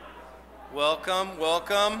Welcome,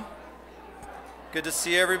 welcome. Good to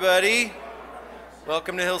see everybody.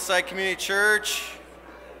 Welcome to Hillside Community Church.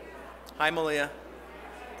 Hi, Malia,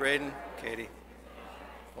 Braden, Katie.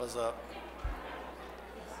 What's up?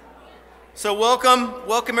 So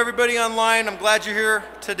welcome everybody online. I'm glad you're here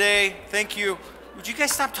today. Thank you. Would you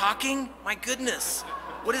guys stop talking? My goodness.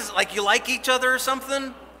 What is it, like you like each other or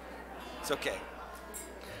something? It's okay.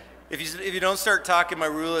 If you don't start talking, my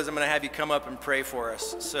rule is I'm going to have you come up and pray for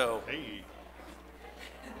us. So, Hey.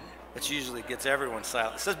 That usually gets everyone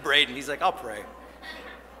silent. It says Braden. He's like, I'll pray.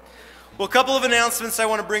 Well, a couple of announcements I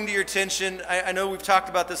want to bring to your attention. I know we've talked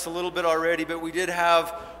about this a little bit already, but we did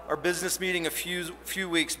have our business meeting a few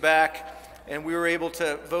weeks back, and we were able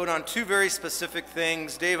to vote on two very specific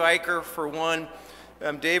things. Dave Eicher, for one.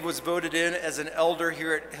 Dave was voted in as an elder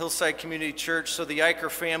here at Hillside Community Church, so the Eicher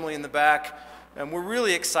family in the back. We're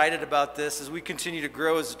really excited about this. As we continue to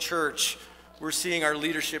grow as a church, we're seeing our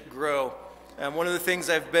leadership grow. One of the things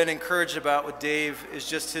I've been encouraged about with Dave is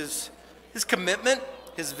just his commitment,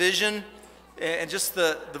 his vision, and just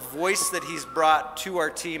the voice that he's brought to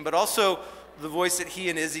our team, but also the voice that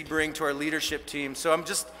he and Izzy bring to our leadership team. So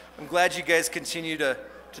I'm glad you guys continue to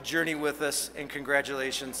journey with us, and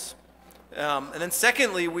congratulations. And then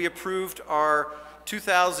secondly, we approved our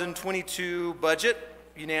 2022 budget.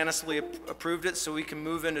 Unanimously approved it so we can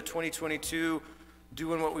move into 2022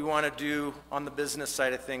 doing what we want to do on the business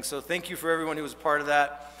side of things. So thank you for everyone who was part of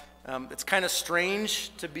that. It's kind of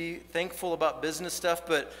strange to be thankful about business stuff,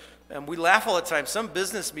 but we laugh all the time. Some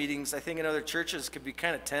business meetings, I think in other churches, can be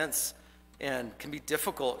kind of tense and can be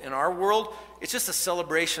difficult. In our world, it's just a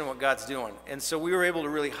celebration of what God's doing. And so we were able to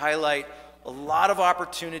really highlight a lot of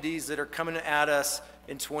opportunities that are coming at us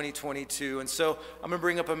in 2022. And so I'm going to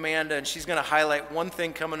bring up Amanda, and she's going to highlight one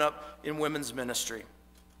thing coming up in women's ministry.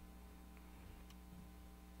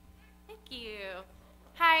 Thank you.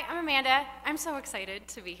 Hi, I'm Amanda. I'm so excited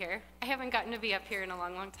to be here. I haven't gotten to be up here in a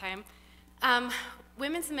long, long time.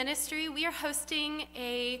 Women's ministry, we are hosting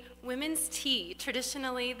a women's tea.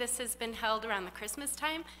 Traditionally, this has been held around the Christmas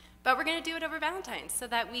time, but we're going to do it over Valentine's. So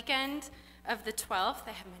that weekend of the 12th,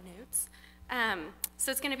 I have my notes.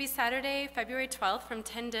 So it's going to be Saturday, February 12th from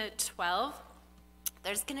 10 to 12.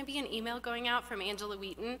 There's going to be an email going out from Angela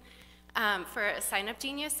Wheaton for a sign-up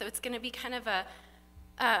genius. So it's going to be kind of a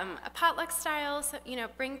potluck style, so,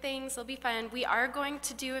 bring things, it'll be fun. We are going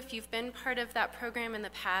to do, if you've been part of that program in the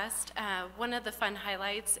past, one of the fun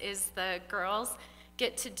highlights is the girls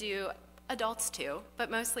get to do, adults too,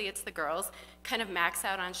 but mostly it's the girls, kind of max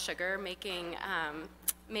out on sugar, making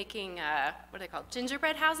what are they called,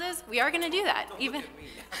 gingerbread houses. We are going to do that.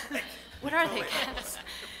 What are they?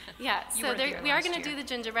 Yeah, so we are going to do the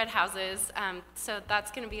gingerbread houses, so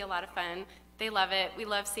that's going to be a lot of fun. They love it. We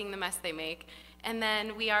love seeing the mess they make. And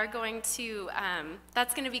then we are going to,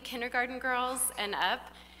 that's going to be kindergarten girls and up.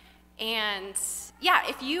 And yeah,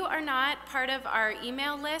 if you are not part of our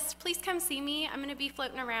email list, please come see me. I'm going to be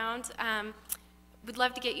floating around. We'd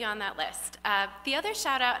love to get you on that list. The other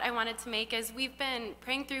shout out I wanted to make is we've been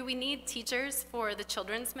praying through, we need teachers for the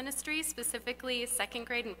children's ministry, specifically 2nd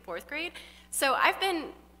grade and 4th grade. So I've been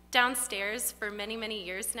downstairs for many, many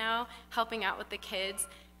years now, helping out with the kids.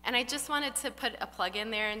 And I just wanted to put a plug in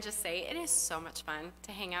there and just say it is so much fun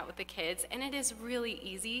to hang out with the kids, and it is really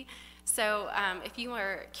easy. So if you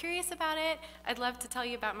are curious about it, I'd love to tell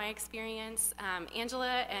you about my experience.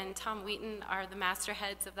 Angela and Tom Wheaton are the master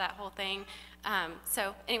heads of that whole thing.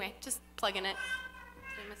 So anyway, just plug in it.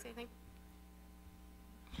 Did I miss anything?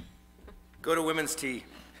 Go to women's tea,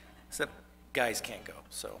 except guys can't go,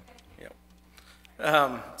 so,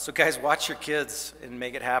 so guys, watch your kids and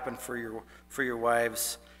make it happen for your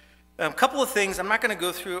wives. A couple of things, I'm not going to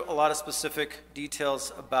go through a lot of specific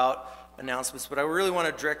details about announcements, but I really want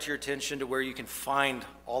to direct your attention to where you can find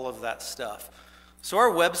all of that stuff. So our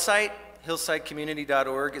website,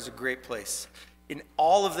 hillsidecommunity.org, is a great place. In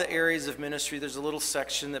all of the areas of ministry, there's a little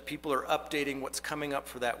section that people are updating what's coming up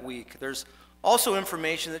for that week. There's also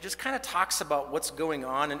information that just kind of talks about what's going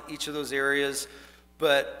on in each of those areas,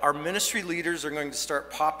 but our ministry leaders are going to start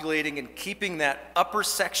populating and keeping that upper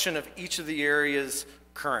section of each of the areas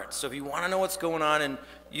current. So if you want to know what's going on in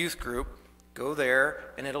youth group, go there,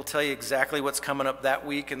 and it'll tell you exactly what's coming up that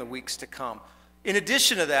week and the weeks to come. In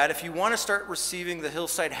addition to that, if you want to start receiving the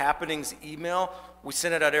Hillside Happenings email, we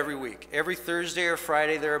send it out every week, every Thursday or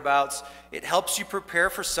Friday thereabouts. It helps you prepare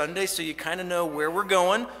for Sunday so you kind of know where we're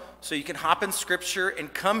going, so you can hop in Scripture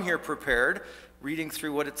and come here prepared, reading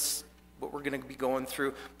through what we're going to be going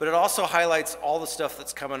through. But it also highlights all the stuff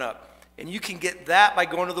that's coming up. And you can get that by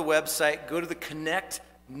going to the website, go to the Connect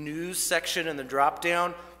News section in the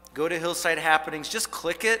drop-down, go to Hillside Happenings, just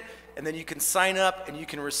click it, and then you can sign up and you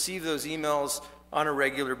can receive those emails on a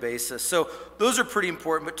regular basis. So those are pretty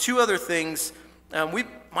important. But two other things,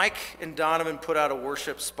 Mike and Donovan put out a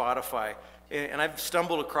worship Spotify, and I've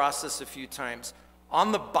stumbled across this a few times.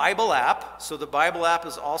 On the Bible app, so the Bible app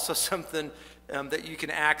is also something that you can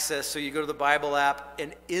access. So you go to the Bible app,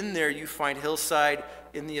 and in there you find Hillside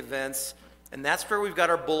in the events, and that's where we've got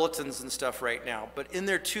our bulletins and stuff right now. But in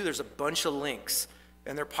there too, there's a bunch of links,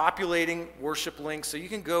 and they're populating worship links, so you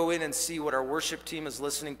can go in and see what our worship team is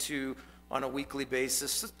listening to on a weekly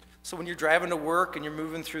basis. So when you're driving to work and you're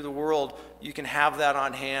moving through the world, you can have that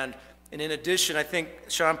on hand. And in addition, I think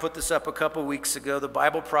Sean put this up a couple weeks ago, the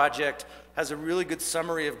Bible Project has a really good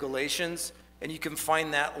summary of Galatians, and you can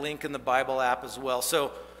find that link in the Bible app as well.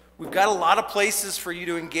 So we've got a lot of places for you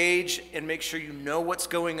to engage and make sure you know what's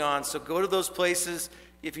going on. So go to those places.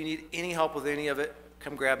 If you need any help with any of it,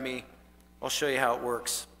 come grab me. I'll show you how it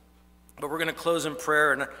works. But we're going to close in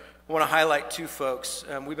prayer, and I want to highlight two folks.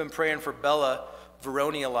 We've been praying for Bella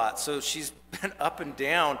Veroni a lot. So she's been up and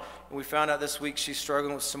down, and we found out this week she's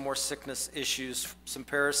struggling with some more sickness issues, some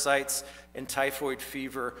parasites and typhoid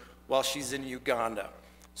fever while she's in Uganda.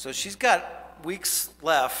 So she's got weeks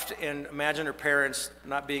left, and imagine her parents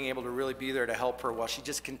not being able to really be there to help her while she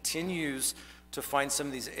just continues to find some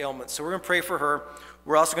of these ailments. So we're going to pray for her.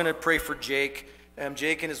 We're also going to pray for Jake.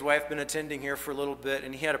 Jake and his wife have been attending here for a little bit,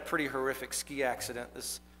 and he had a pretty horrific ski accident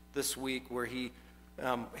this week where he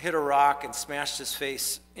hit a rock and smashed his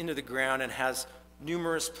face into the ground and has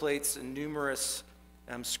numerous plates and numerous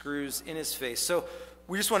screws in his face. So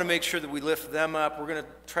we just want to make sure that we lift them up. We're going to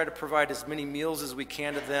try to provide as many meals as we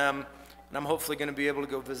can to them, and I'm hopefully going to be able to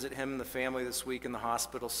go visit him and the family this week in the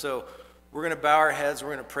hospital. So we're going to bow our heads.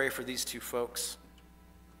 We're going to pray for these two folks.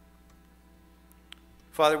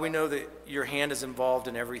 Father, we know that your hand is involved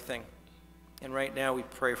in everything, and right now we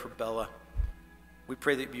pray for Bella. We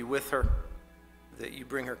pray that you be with her, that you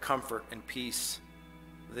bring her comfort and peace,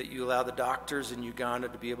 that you allow the doctors in Uganda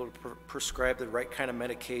to be able to prescribe the right kind of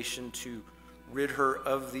medication to rid her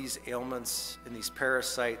of these ailments and these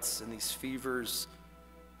parasites and these fevers,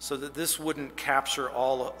 so that this wouldn't capture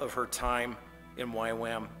all of her time in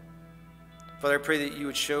YWAM. Father, I pray that you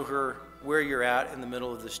would show her where you're at in the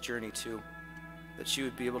middle of this journey too, that she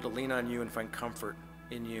would be able to lean on you and find comfort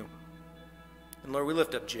in you. And Lord, we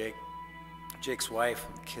lift up Jake's wife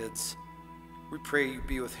and kids. We pray you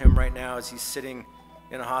be with him right now as he's sitting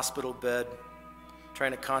in a hospital bed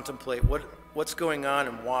trying to contemplate what's going on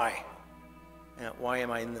and why. And why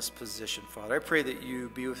am I in this position, Father? I pray that you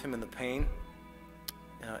be with him in the pain,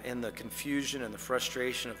 in the confusion and the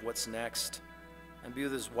frustration of what's next, and be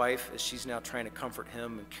with his wife as she's now trying to comfort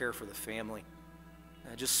him and care for the family.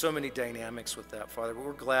 Just so many dynamics with that, Father. But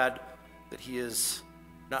we're glad that he has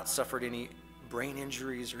not suffered any brain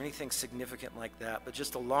injuries or anything significant like that, but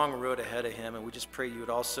just a long road ahead of him. And we just pray you would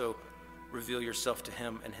also reveal yourself to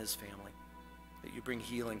him and his family, that you bring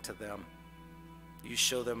healing to them. You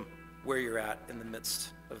show them where you're at in the midst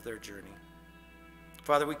of their journey.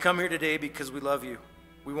 Father, we come here today because we love you.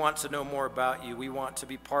 We want to know more about you. We want to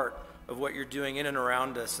be part of what you're doing in and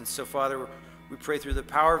around us. And so, Father, we pray through the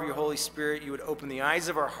power of your Holy Spirit, you would open the eyes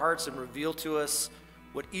of our hearts and reveal to us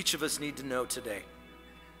what each of us need to know today.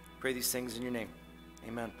 Pray these things in your name.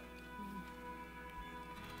 Amen.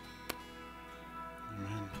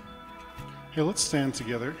 Amen. Hey, let's stand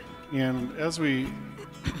together. And as we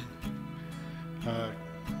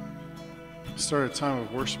start a time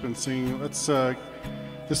of worship and singing, let's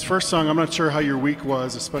this first song, I'm not sure how your week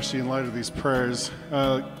was, especially in light of these prayers.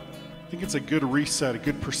 I think it's a good reset, a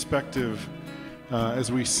good perspective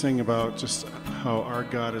as we sing about just how our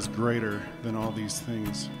God is greater than all these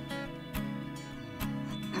things.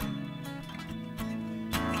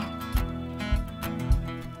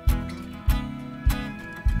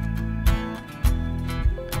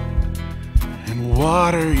 And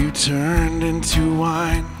water you turned into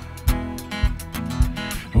wine.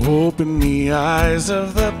 Open the eyes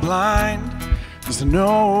of the blind. There's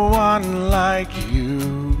no one like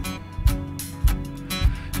you.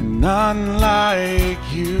 None like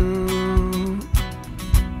you.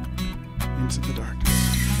 Into the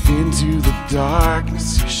darkness. Into the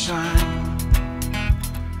darkness you shine.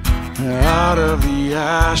 Out of the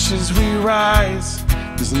ashes we rise.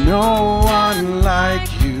 There's no one like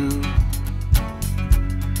you.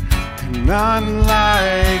 None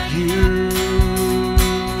like you.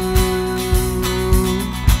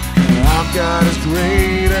 Our God is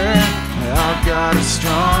greater. Our God is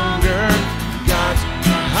stronger. God's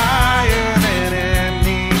higher than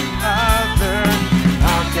any other.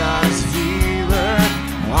 Our God is healer,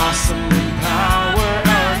 awesome in power.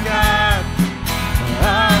 Our God,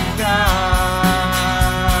 our God.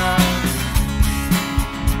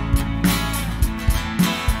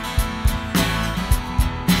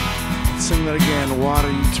 sing that again. Water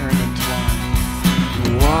you turned into wine.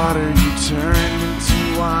 Water you turned into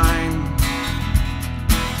wine.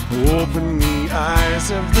 Open the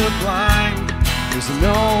eyes of the blind. There's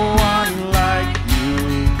no one like you.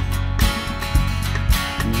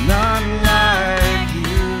 None like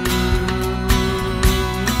you.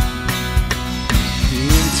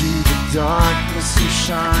 Into the darkness you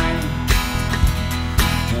shine.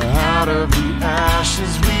 Out of the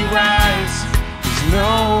ashes we rise. There's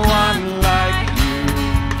no one like you.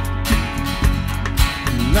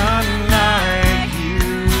 None like you.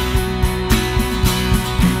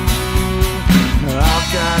 Our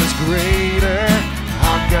God is greater.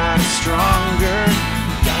 Our God is stronger.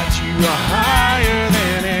 God, you are higher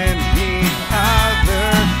than any other.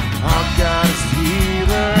 Our God is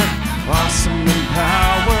healer. Awesome in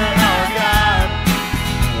power. Our God.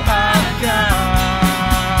 Our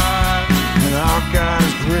God. And our God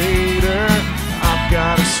is greater. Our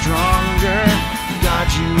God is stronger. God,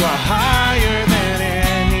 you are higher than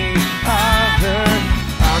any other.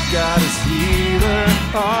 Our God is healer.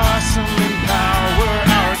 Awesome in power.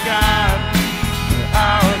 Our God.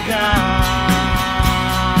 Our God.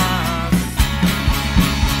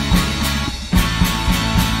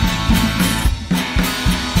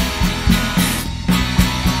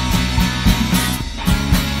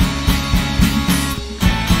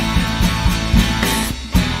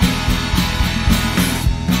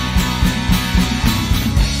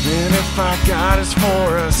 And if our God is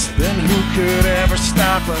for us, then who could ever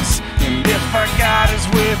stop us? And if our God is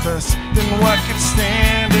with us, then what could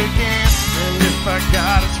stand against? And if our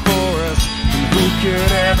God is for us, then who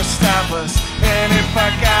could ever stop us? And if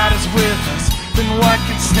our God is with us, then what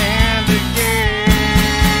could stand against?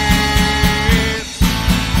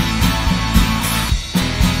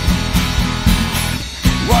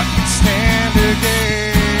 What could stand against?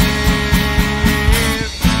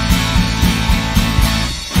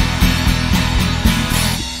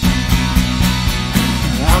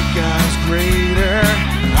 Our God is greater,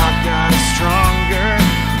 our God is stronger.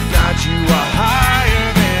 God, you are higher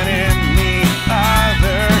than any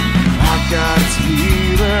other. Our God is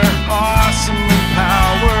healer, awesome in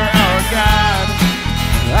power. Our God,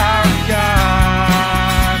 our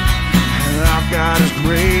God. Our God is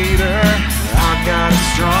greater, our God is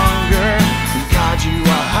stronger. God, you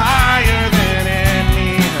are higher than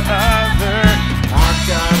any other. Our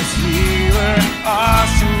God is healer,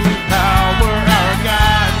 awesome in power. Our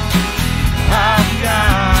God, our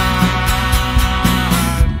God.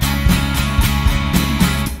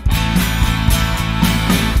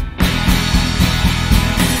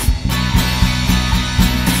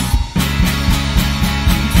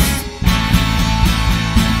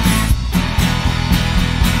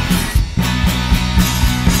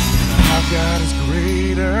 Our God is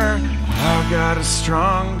greater, our God is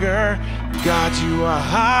stronger. God, you are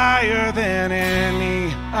higher than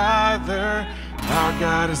any other. Our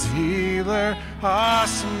God is healer,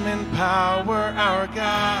 awesome in power. Our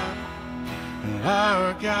God,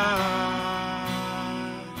 our God.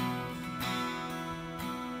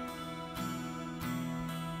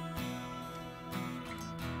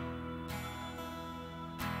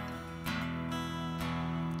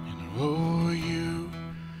 And oh, you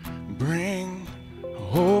bring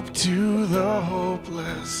hope to the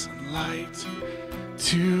hopeless and light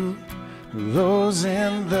to those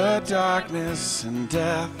in the darkness and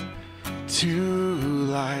death to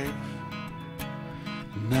life.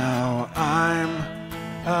 Now I'm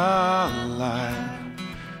alive.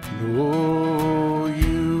 And oh,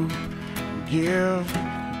 you give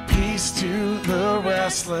peace to the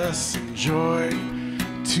restless and joy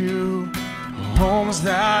to homes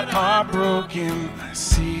that are broken. I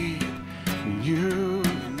see you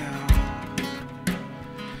now.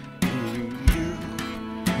 You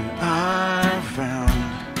I found,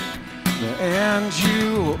 and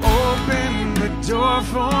you opened the door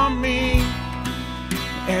for me,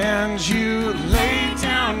 and you laid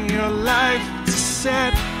down your life to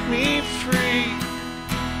set me free.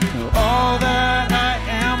 All that I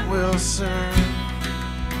am will serve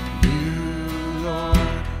you, Lord.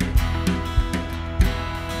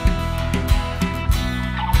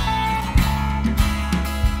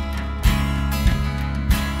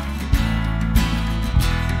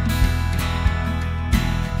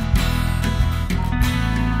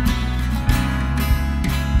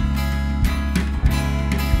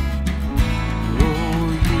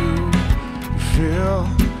 Fill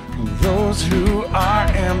those who are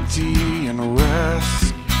empty and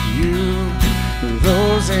rescue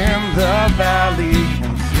those in the valley,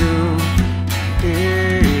 and through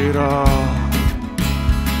it all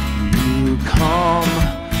you calm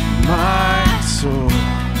my soul.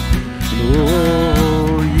 And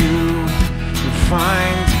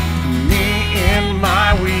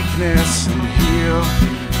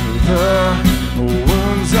the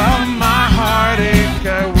wounds of my heartache,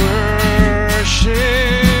 I worship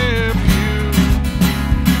you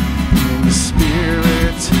in the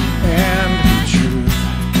spirit and truth.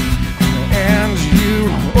 And you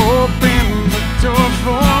open the door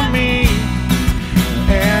for me,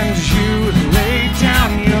 and you lay down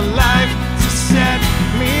your life to set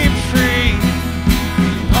me free.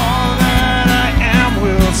 All that I am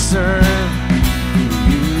will serve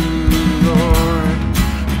you, Lord,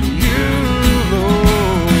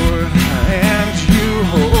 and you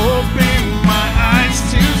open my eyes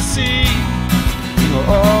to see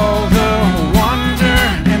all the wonder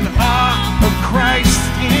and awe of Christ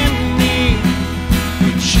in me.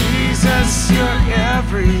 Jesus, you're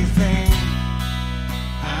everything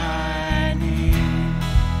I need.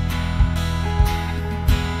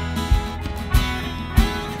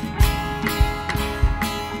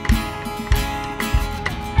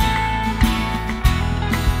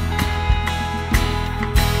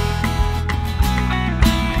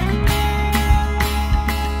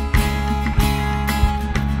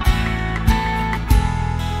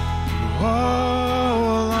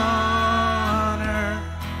 All honor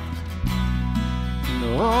and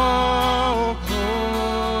all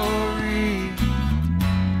glory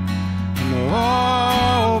and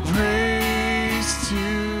all praise to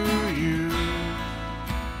you.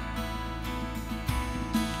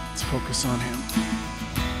 Let's focus on him.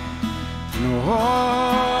 And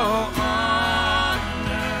all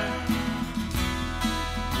honor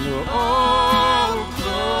and all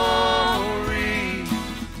glory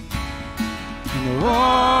and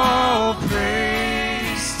all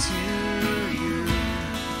praise to you.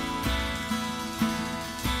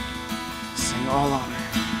 Sing all honor.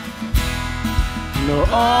 No,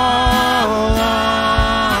 all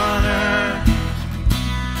honor.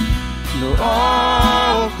 No,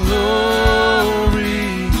 all glory.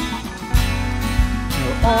 No,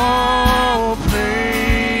 all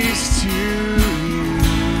praise to you.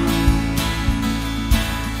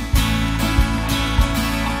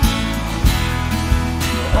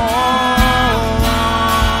 All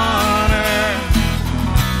honor,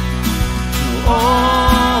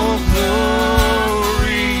 all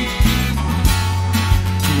glory,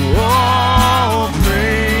 all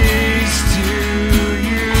praise to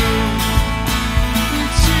you.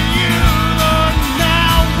 To you, Lord,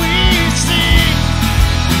 now we sing.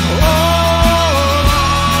 All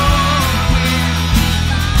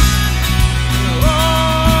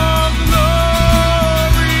glory.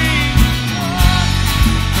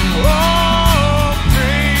 All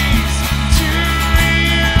praise to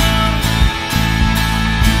you.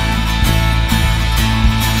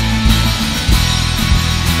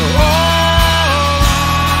 All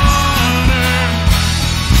honor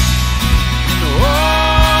and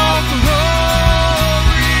all glory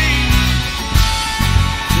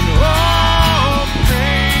and all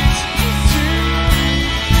praise to you.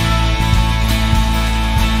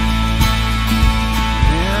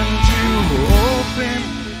 And you open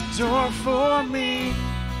the door for me,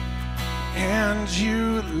 and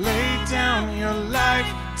you lay down your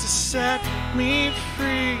life to set me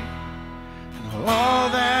free. And all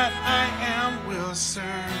that I am will serve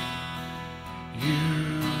you,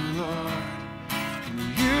 Lord,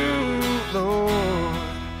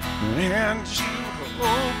 and you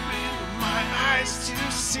open my eyes to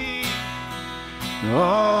see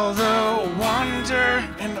all the wonder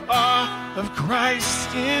and awe of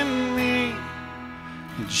Christ in me.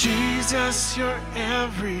 Jesus, you're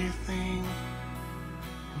everything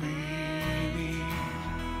we need.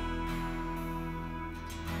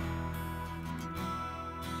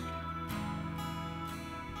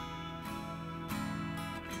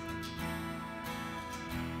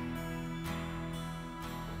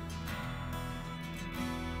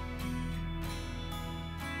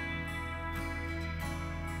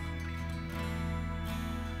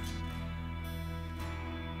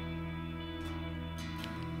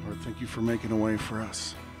 Lord, thank you for making a way for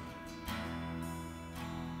us.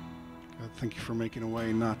 God, thank you for making a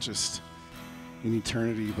way not just in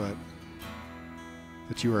eternity, but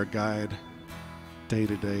that you are a guide day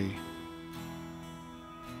to day.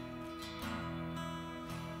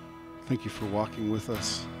 Thank you for walking with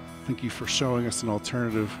us. Thank you for showing us an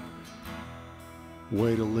alternative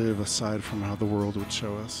way to live aside from how the world would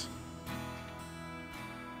show us.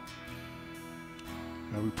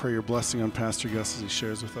 God, we pray your blessing on Pastor Gus as he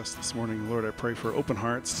shares with us this morning. Lord, I pray for open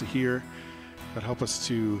hearts to hear. God, help us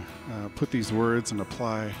to put these words and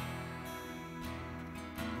apply.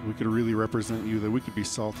 We could really represent you, that we could be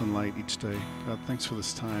salt and light each day. God, thanks for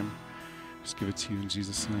this time. Just give it to you in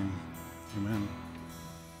Jesus' name. Amen.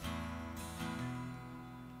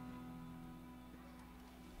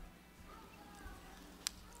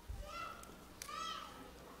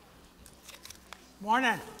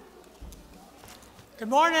 Morning. Good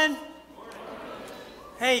morning.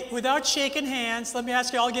 Hey, without shaking hands, let me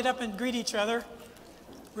ask you all to get up and greet each other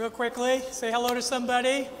real quickly. Say hello to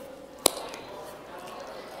somebody.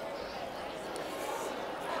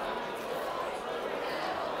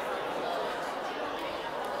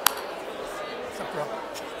 What's up, bro?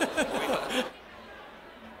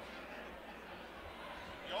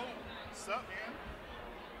 Yo, what's up, man?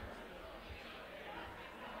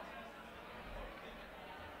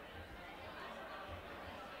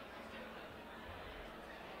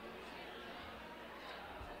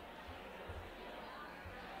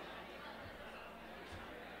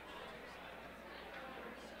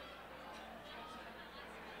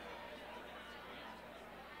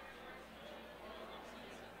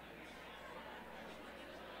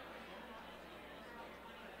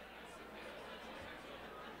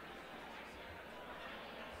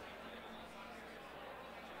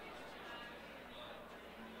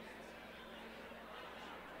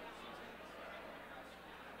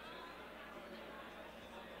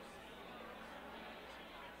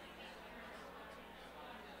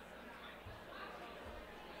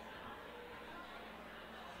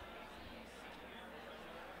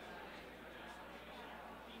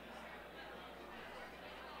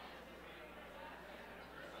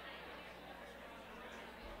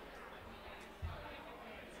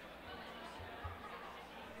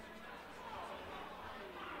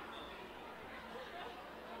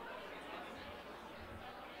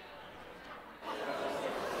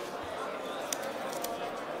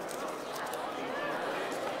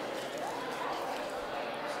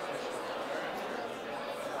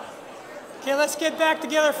 Okay, let's get back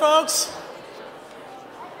together, folks.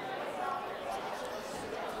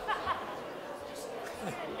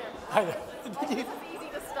 It's easy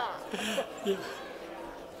to stop. Yeah.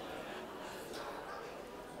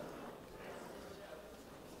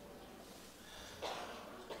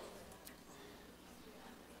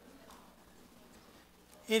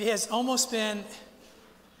 It has almost been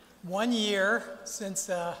 1 year since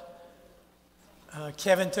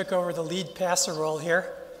Kevin took over the lead pastor role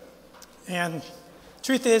here. And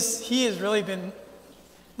truth is, he has really been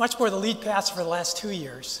much more the lead pastor for the last 2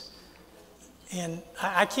 years. And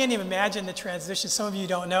I can't even imagine the transition. Some of you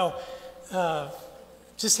don't know.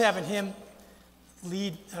 Just having him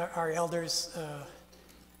lead our elders,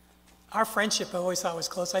 our friendship I always thought was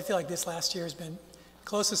close. I feel like this last year has been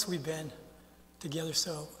closest we've been together.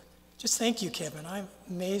 So just thank you, Kevin. I'm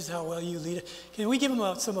amazed how well you lead it. Can we give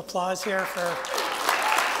him some applause here for...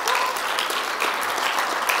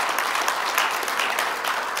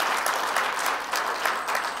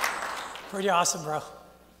 Pretty awesome, bro.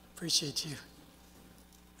 Appreciate you.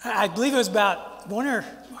 I believe it was about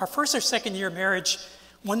our first or second year of marriage.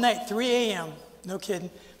 One night, 3 a.m., no kidding,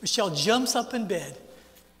 Michelle jumps up in bed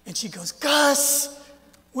and she goes, "Gus,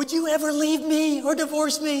 would you ever leave me or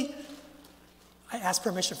divorce me?" I asked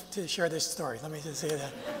permission to share this story. Let me just say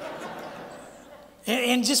that.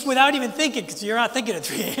 and just without even thinking, because you're not thinking at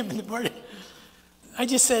 3 a.m. in the morning, I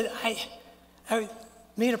just said, I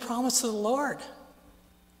made a promise to the Lord.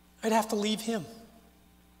 I'd have to leave him.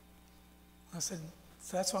 I said,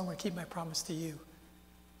 so that's why I'm going to keep my promise to you.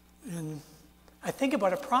 And I think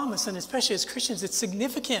about a promise, and especially as Christians, it's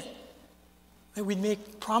significant that we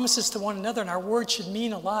make promises to one another, and our words should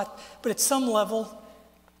mean a lot. But at some level,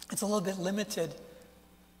 it's a little bit limited.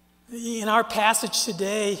 In our passage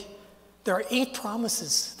today, there are 8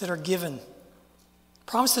 promises that are given.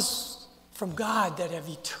 Promises from God that have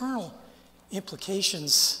eternal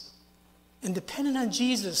implications, and dependent on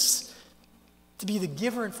Jesus to be the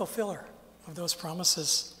giver and fulfiller of those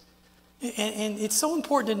promises. And it's so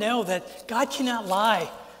important to know that God cannot lie.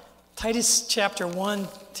 Titus chapter 1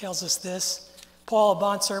 tells us this. Paul, a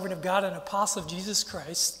bondservant of God and apostle of Jesus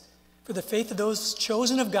Christ, for the faith of those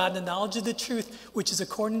chosen of God and the knowledge of the truth, which is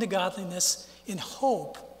according to godliness, in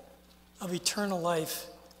hope of eternal life,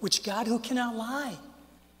 which God, who cannot lie,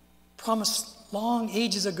 promised long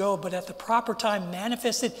ages ago, but at the proper time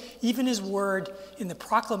manifested even his word in the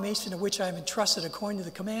proclamation of which I am entrusted according to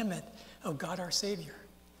the commandment of God our Savior.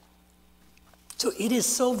 So it is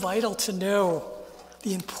so vital to know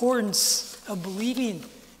the importance of believing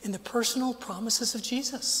in the personal promises of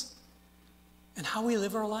Jesus and how we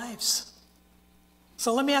live our lives.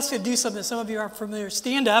 So let me ask you to do something some of you aren't familiar.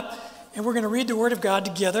 Stand up, and we're going to read the Word of God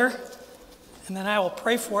together, and then I will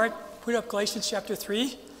pray for it. Put up Galatians chapter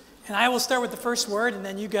 3. And I will start with the first word, and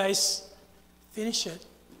then you guys finish it.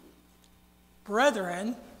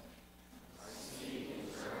 Brethren,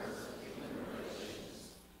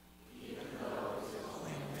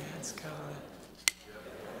 holy man's covenant.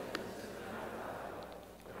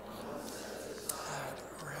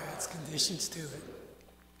 conditions to it.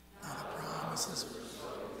 Now the promises of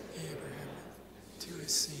Abraham to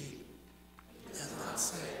his seed. It does not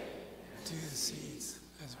say to the seeds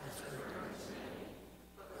as referred to,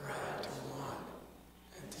 rather to one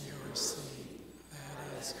and to your seed,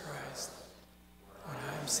 that is Christ. What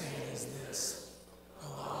I'm saying is this: the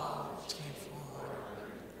law which came forward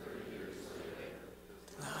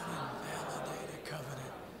did not invalidate a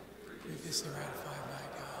covenant previously ratified by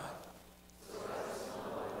God.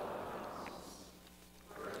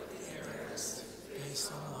 It is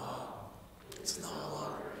based on law. It's no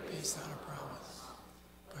longer based on a promise.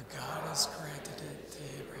 But God has granted it to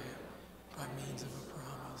Abraham by means of a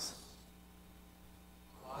promise.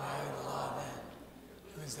 Why the law then?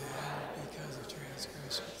 It was added because of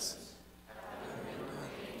transgressions.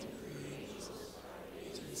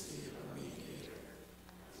 Agency of a mediator.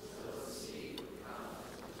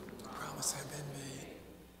 The promise had been made.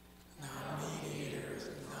 Now a mediator is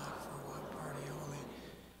not for one party only,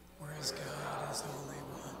 whereas God is only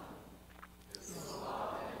one. The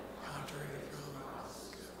law, contrary to promise,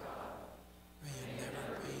 may it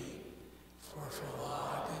never be, for law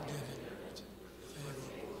had been given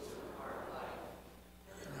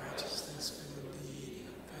and righteousness been indeed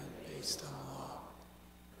been based on the law.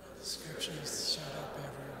 The scriptures shut up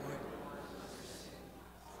every word.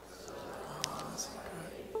 Oh, that's good.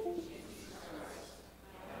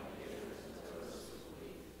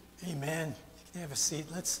 Amen. You can have a seat.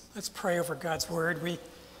 Let's pray over God's word. We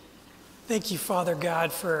thank you, Father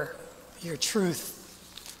God, for your truth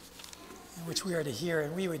in which we are to hear,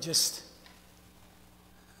 and we would just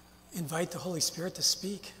invite the Holy Spirit to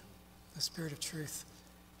speak, the Spirit of truth.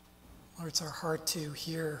 Lord, it's our heart to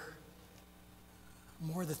hear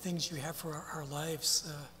more of the things you have for our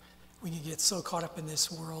lives. We can get so caught up in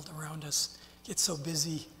this world around us, get so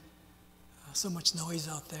busy, so much noise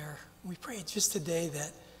out there. We pray just today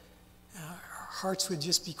that our hearts would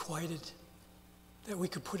just be quieted, that we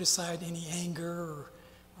could put aside any anger or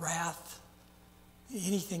wrath,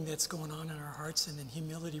 anything that's going on in our hearts, and in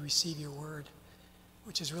humility receive your word,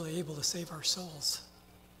 which is really able to save our souls.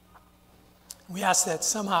 We ask that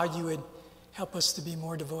somehow you would help us to be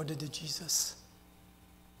more devoted to Jesus,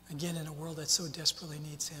 again, in a world that so desperately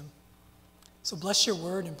needs him. So bless your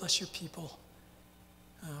word and bless your people.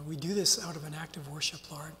 We do this out of an act of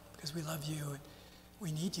worship, Lord, because we love you and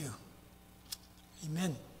we need you.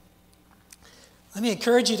 Amen. Let me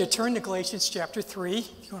encourage you to turn to Galatians chapter 3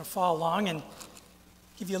 if you want to follow along, and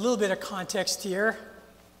give you a little bit of context here.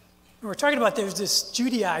 We're talking about there's this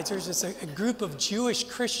Judaizers, there's a group of Jewish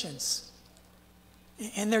Christians,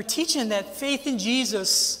 and they're teaching that faith in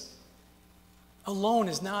Jesus alone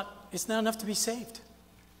it's not enough to be saved.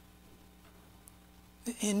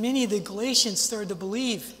 And many of the Galatians started to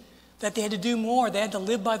believe that they had to do more. They had to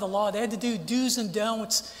live by the law. They had to do do's and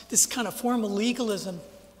don'ts, this kind of form of legalism.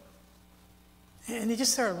 And they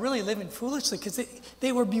just started really living foolishly because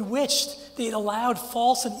they were bewitched. They had allowed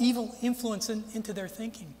false and evil influence into their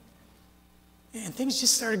thinking. And things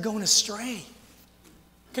just started going astray.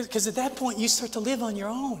 Because at that point, you start to live on your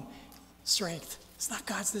own strength. It's not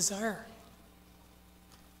God's desire.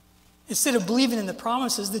 Instead of believing in the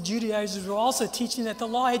promises, the Judaizers were also teaching that the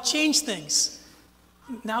law had changed things.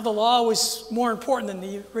 Now the law was more important than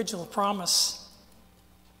the original promise.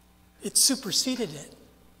 It superseded it.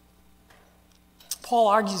 Paul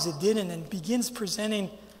argues it didn't and begins presenting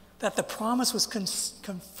that the promise was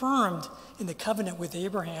confirmed in the covenant with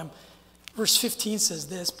Abraham. Verse 15 says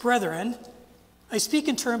this: "Brethren, I speak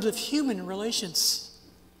in terms of human relations,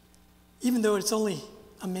 even though it's only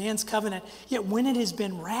a man's covenant, yet when it has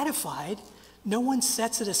been ratified, no one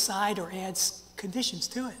sets it aside or adds conditions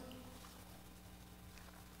to it."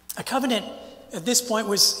 A covenant at this point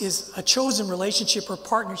is a chosen relationship or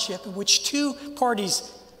partnership in which two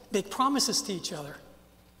parties make promises to each other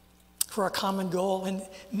for a common goal. And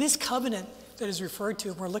this covenant that is referred to,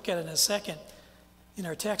 and we'll look at it in a second, in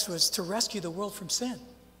our text, was to rescue the world from sin.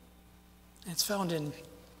 And it's found in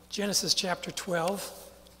Genesis chapter 12,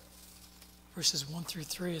 verses 1 through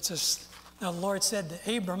 3. It says, "Now the Lord said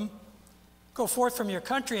to Abram, go forth from your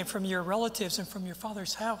country and from your relatives and from your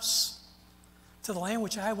father's house to the land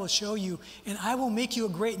which I will show you, and I will make you a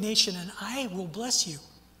great nation, and I will bless you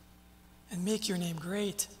and make your name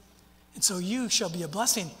great. And so you shall be a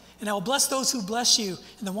blessing, and I will bless those who bless you,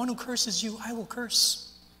 and the one who curses you I will curse.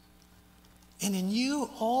 And in you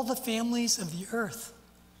all the families of the earth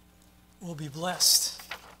will be blessed."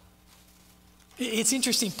 It's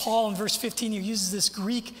interesting, Paul in verse 15 here uses this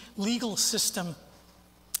Greek legal system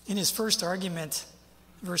in his first argument.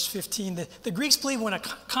 Verse 15, the Greeks believed when a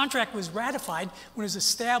contract was ratified, when it was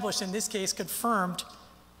established, in this case confirmed,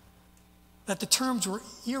 that the terms were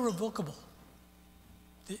irrevocable.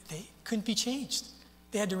 They couldn't be changed.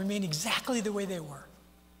 They had to remain exactly the way they were.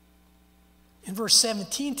 And verse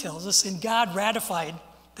 17 tells us, and God ratified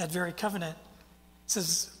that very covenant. It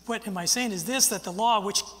says, what am I saying is this, that the law,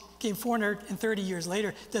 which came 430 years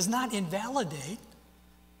later, does not invalidate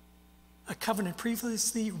a covenant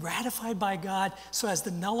previously ratified by God so as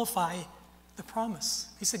to nullify the promise.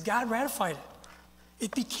 He said God ratified it.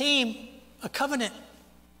 It became a covenant.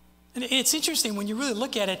 And it's interesting when you really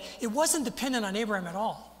look at it, it wasn't dependent on Abraham at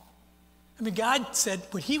all. I mean, God said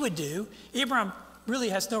what he would do. Abraham really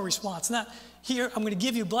has no response. Not, here, I'm going to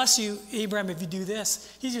give you, bless you, Abraham, if you do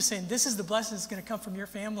this. He's just saying, this is the blessing that's going to come from your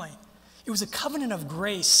family. It was a covenant of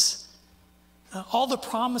grace. All the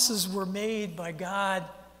promises were made by God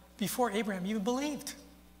before Abraham even believed.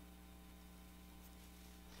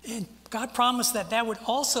 And God promised that that would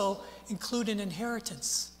also include an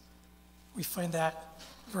inheritance. We find that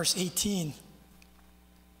verse 18.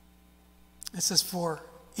 It says, for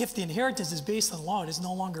if the inheritance is based on law, it is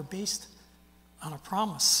no longer based on a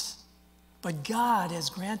promise. But God has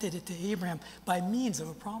granted it to Abraham by means of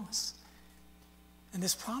a promise. And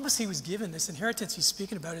this promise he was given, this inheritance he's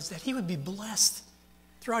speaking about, is that he would be blessed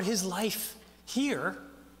throughout his life here,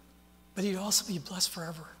 but he'd also be blessed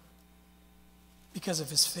forever because of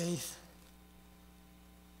his faith.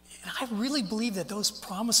 And I really believe that those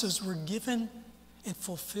promises were given and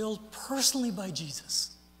fulfilled personally by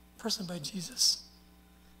Jesus. Personally by Jesus.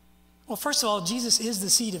 Well, first of all, Jesus is the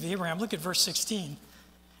seed of Abraham. Look at verse 16. It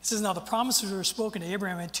says, now the promises were spoken to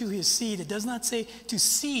Abraham and to his seed. It does not say to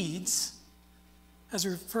seeds, as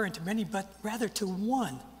referring to many, but rather to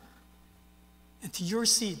one. And to your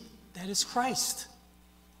seed, that is Christ.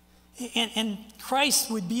 And Christ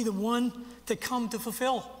would be the one to come to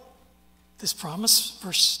fulfill this promise.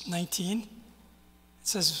 Verse 19, it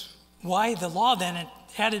says, why the law then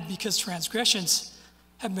added because transgressions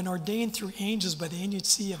have been ordained through angels by the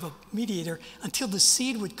agency of a mediator until the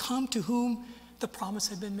seed would come to whom the promise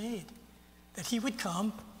had been made, that he would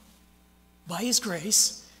come by his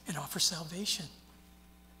grace and offer salvation.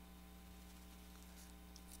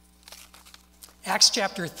 Acts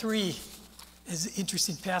chapter 3 is an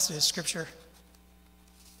interesting passage of scripture.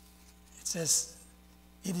 It says,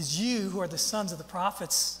 it is you who are the sons of the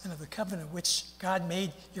prophets and of the covenant which God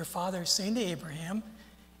made your father, saying to Abraham,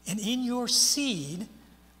 and in your seed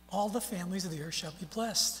all the families of the earth shall be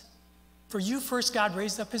blessed. For you first God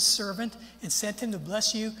raised up his servant and sent him to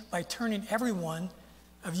bless you by turning every one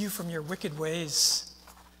of you from your wicked ways.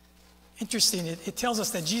 Interesting, it tells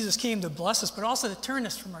us that Jesus came to bless us, but also to turn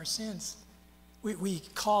us from our sins. We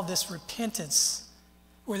call this repentance,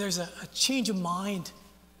 where there's a change of mind,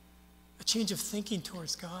 a change of thinking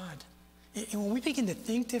towards God. And when we begin to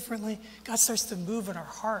think differently, God starts to move in our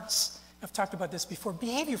hearts. I've talked about this before.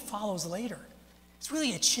 Behavior follows later. It's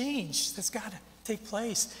really a change that's got to take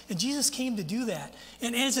place. And Jesus came to do that.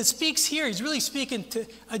 And as it speaks here, he's really speaking to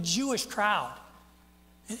a Jewish crowd.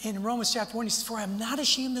 And in Romans chapter 1, he says, for I am not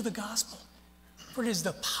ashamed of the gospel. For it is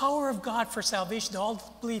the power of God for salvation to all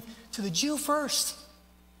who believe, to the Jew first,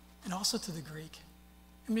 and also to the Greek.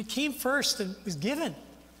 I mean, it came first and was given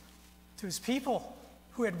to his people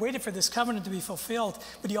who had waited for this covenant to be fulfilled.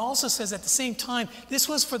 But he also says at the same time, this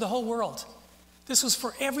was for the whole world. This was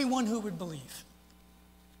for everyone who would believe.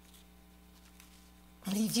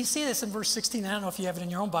 And you see this in verse 16. I don't know if you have it in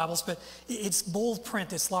your own Bibles, but it's bold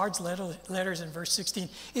print. It's large letters in verse 16.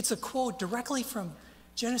 It's a quote directly from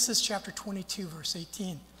Genesis chapter 22, verse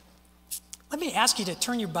 18. Let me ask you to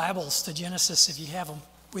turn your Bibles to Genesis if you have them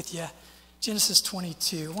with you. Genesis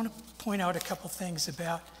 22. I want to point out a couple things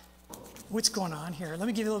about what's going on here. Let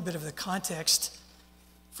me give you a little bit of the context.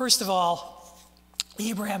 First of all,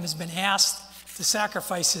 Abraham has been asked to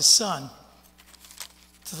sacrifice his son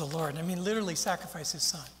to the Lord. I mean, literally sacrifice his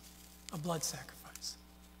son, a blood sacrifice.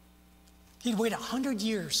 He'd wait 100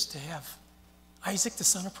 years to have Isaac, the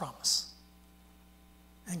son of promise.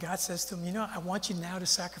 And God says to him, you know, I want you now to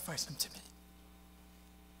sacrifice him to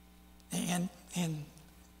me. And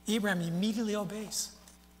Abraham immediately obeys.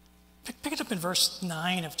 Pick it up in verse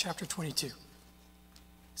 9 of chapter 22. It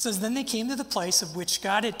says, then they came to the place of which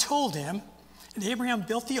God had told him, and Abraham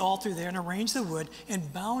built the altar there and arranged the wood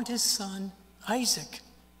and bound his son Isaac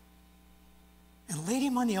and laid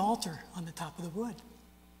him on the altar on the top of the wood.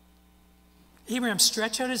 Abraham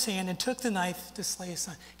stretched out his hand and took the knife to slay his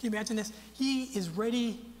son. Can you imagine this? He is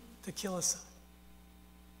ready to kill his son.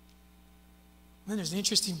 And then there's an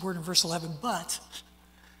interesting word in verse 11, but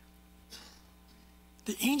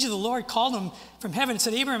the angel of the Lord called him from heaven and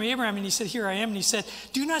said, Abraham, Abraham, and he said, here I am. And he said,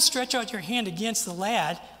 do not stretch out your hand against the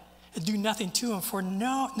lad and do nothing to him, for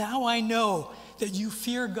now I know that you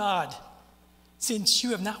fear God since you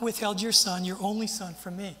have not withheld your son, your only son,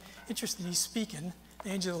 from me. Interesting, he's speaking. The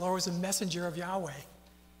angel of the Lord was a messenger of Yahweh.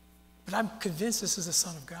 But I'm convinced this is the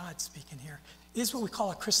Son of God speaking here. This is what we call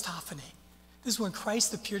a Christophany. This is when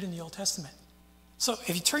Christ appeared in the Old Testament. So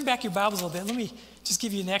if you turn back your Bibles a little bit, let me just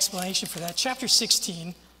give you an explanation for that. Chapter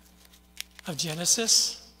 16 of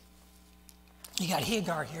Genesis. You got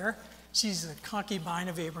Hagar here. She's the concubine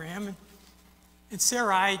of Abraham. And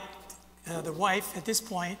Sarai, the wife, at this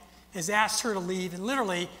point, has asked her to leave. And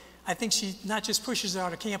literally, I think she not just pushes her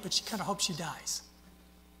out of camp, but she kind of hopes she dies.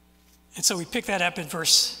 And so we pick that up in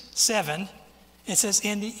verse 7. It says,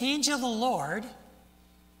 and the angel of the Lord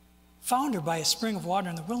found her by a spring of water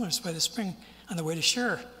in the wilderness, by the spring on the way to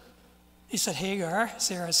Shur. He said, Hagar,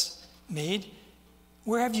 Sarah's maid,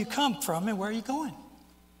 where have you come from and where are you going?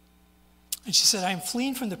 And she said, I am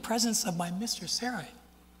fleeing from the presence of my mistress Sarai.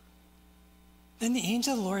 Then the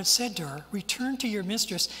angel of the Lord said to her, return to your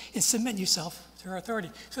mistress and submit yourself to her authority.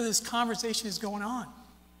 So this conversation is going on.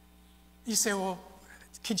 You say, well,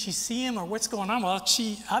 can she see him or what's going on? Well,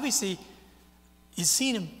 she obviously is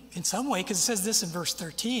seeing him in some way, because it says this in verse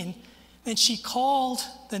 13. Then she called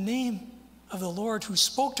the name of the Lord who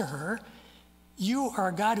spoke to her. You are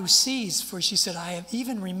a God who sees, for she said, I have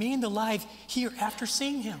even remained alive here after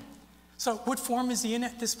seeing him. So what form is he in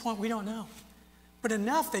at this point? We don't know. But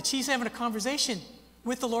enough that she's having a conversation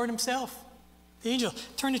with the Lord himself. The angel.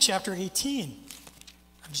 Turn to chapter 18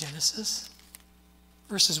 of Genesis,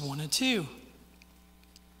 verses 1 and 2.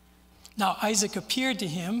 Now Isaac appeared to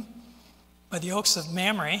him by the oaks of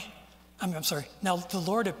Mamre. Now the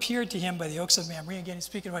Lord appeared to him by the oaks of Mamre. Again, he's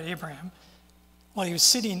speaking about Abraham. While he was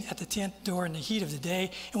sitting at the tent door in the heat of the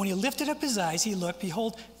day. And when he lifted up his eyes, he looked.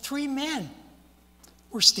 Behold, 3 men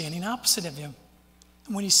were standing opposite of him.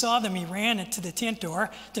 And when he saw them, he ran into the tent door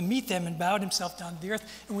to meet them and bowed himself down to the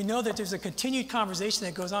earth. And we know that there's a continued conversation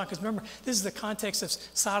that goes on, because remember, this is the context of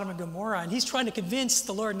Sodom and Gomorrah. And he's trying to convince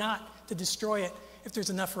the Lord not to destroy it if there's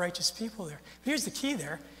enough righteous people there. But here's the key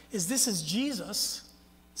there, is this is Jesus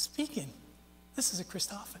speaking. This is a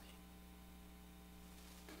Christophany.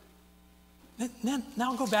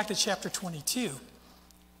 Now go back to chapter 22.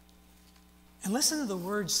 And listen to the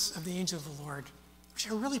words of the angel of the Lord, which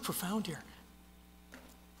are really profound here.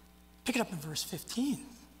 Pick it up in verse 15.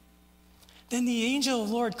 Then the angel of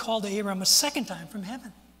the Lord called to Abram a second time from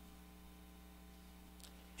heaven.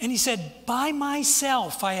 And he said, by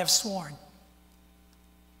myself I have sworn,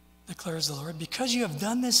 declares the Lord, because you have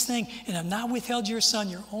done this thing and have not withheld your son,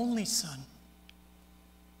 your only son.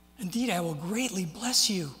 Indeed, I will greatly bless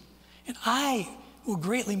you, and I will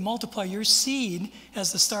greatly multiply your seed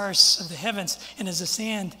as the stars of the heavens and as the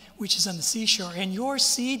sand which is on the seashore. And your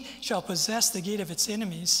seed shall possess the gate of its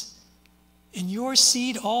enemies. In your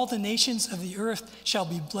seed all the nations of the earth shall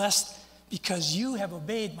be blessed, because you have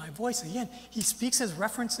obeyed my voice. Again, he speaks as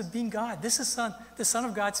reference of being God. This is the Son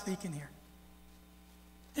of God speaking here.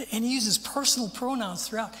 And he uses personal pronouns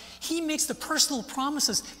throughout. He makes the personal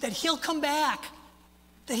promises that he'll come back,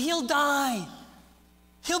 that he'll die,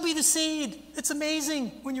 he'll be the seed. It's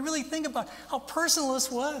amazing when you really think about how personal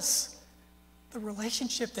this was, the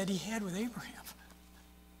relationship that he had with Abraham.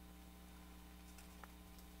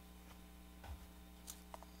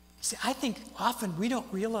 See, I think often we don't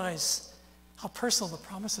realize how personal the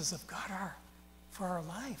promises of God are for our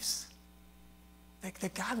lives.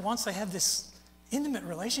 That God wants to have this intimate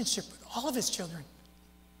relationship with all of his children.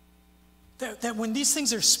 That when these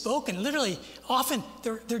things are spoken, literally, often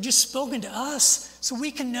they're just spoken to us so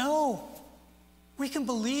we can know. We can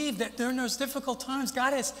believe that during those difficult times,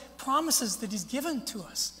 God has promises that he's given to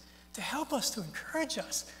us to help us, to encourage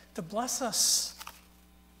us, to bless us.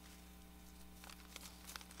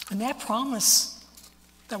 And that promise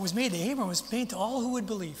that was made to Abraham was made to all who would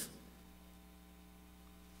believe.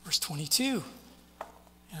 Verse 22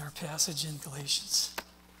 in our passage in Galatians.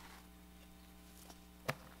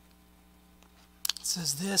 It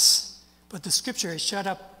says this, but the scripture has shut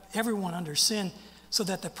up everyone under sin, so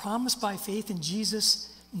that the promise by faith in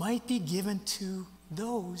Jesus might be given to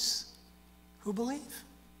those who believe.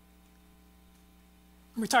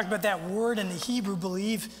 When we talked about that word in the Hebrew,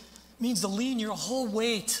 believe, means to lean your whole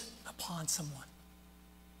weight upon someone.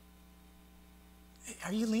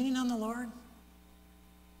 Are you leaning on the Lord?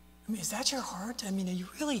 I mean, is that your heart? I mean, are you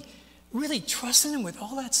really trusting him with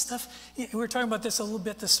all that stuff? We were talking about this a little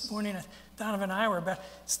bit this morning. Donovan and I were about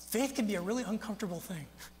faith can be a really uncomfortable thing.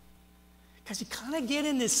 Because you kind of get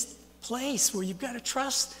in this place where you've got to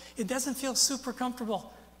trust. It doesn't feel super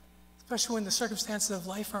comfortable, especially when the circumstances of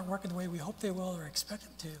life aren't working the way we hope they will or expect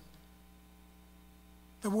them to.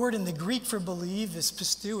 The word in the Greek for believe is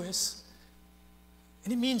pisteuos,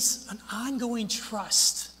 and it means an ongoing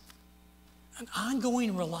trust an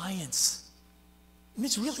ongoing reliance. I mean,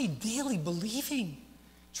 it's really daily believing,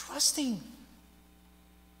 trusting.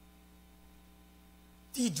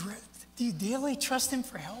 Do you daily trust him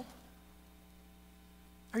for help?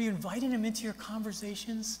 Are you inviting him into your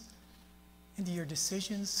conversations, into your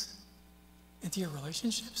decisions, into your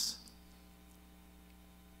relationships?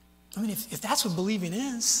 I mean, if that's what believing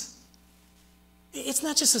is, it's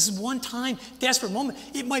not just this one-time desperate moment.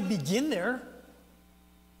 It might begin there.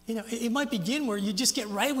 You know, it might begin where you just get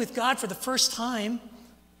right with God for the first time.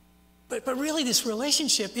 But really this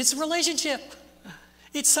relationship, it's a relationship.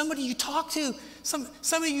 It's somebody you talk to,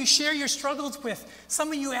 somebody you share your struggles with,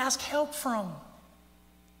 somebody you ask help from.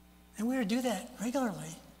 And we're to do that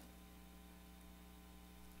regularly.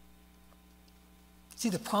 See,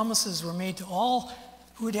 the promises were made to all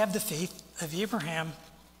who would have the faith of Abraham.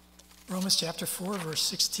 Romans chapter 4, verse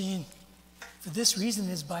 16. For this reason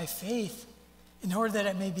is by faith, in order that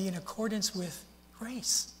it may be in accordance with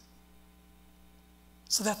grace,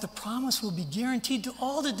 so that the promise will be guaranteed to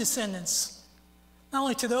all the descendants, not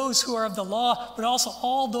only to those who are of the law, but also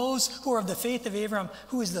all those who are of the faith of Abraham,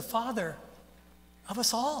 who is the father of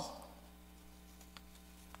us all.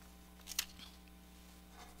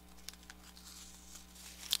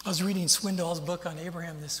 I was reading Swindoll's book on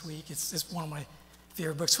Abraham this week. It's one of my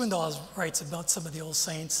favorite books. Swindoll writes about some of the old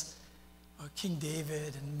saints, King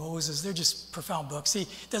David and Moses. They're just profound books. He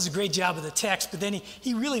does a great job of the text, but then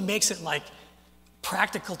he really makes it like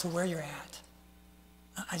practical to where you're at.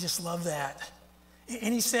 I just love that.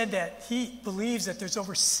 And he said that he believes that there's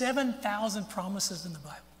over 7,000 promises in the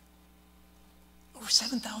Bible. Over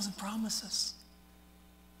 7,000 promises.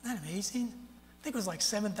 Isn't that amazing? I think it was like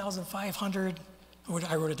 7,500.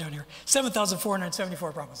 I wrote it down here.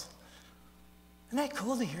 7,474 promises. Isn't that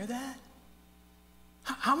cool to hear that?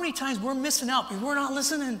 How many times we're missing out because we're not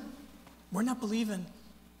listening, we're not believing.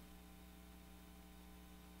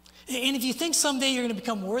 And if you think someday you're going to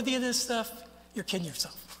become worthy of this stuff, you're kidding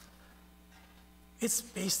yourself. It's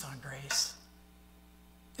based on grace.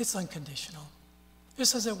 It's unconditional.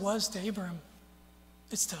 Just as it was to Abraham,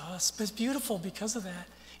 it's to us. But it's beautiful because of that.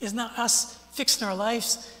 It's not us fixing our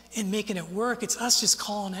lives and making it work. It's us just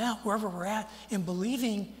calling out wherever we're at and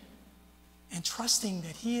believing and trusting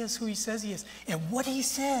that he is who he says he is. And what he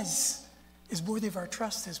says is worthy of our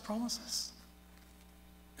trust, his promises.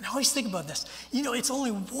 And I always think about this. You know, it's only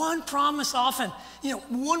one promise often. You know,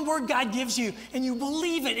 one word God gives you, and you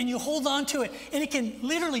believe it, and you hold on to it. And it can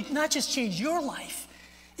literally not just change your life,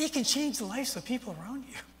 it can change the lives of people around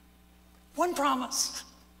you. One promise.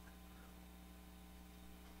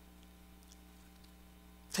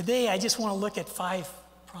 Today, I just want to look at 5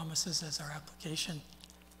 promises as our application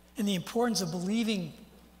and the importance of believing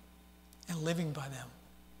and living by them.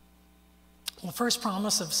 Well, the first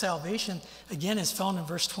promise of salvation, again, is found in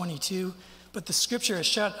verse 22. But the scripture has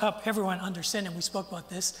shut up everyone under sin. And we spoke about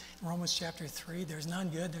this in Romans chapter 3. There's none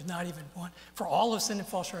good. There's not even one. For all have sinned and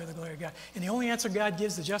fall short of the glory of God. And the only answer God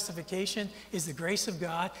gives to justification is the grace of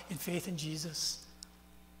God and faith in Jesus.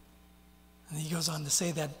 And he goes on to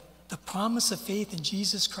say that the promise of faith in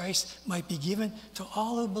Jesus Christ might be given to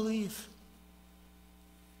all who believe.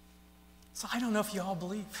 So I don't know if you all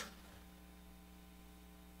believe.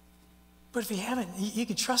 But if you haven't, you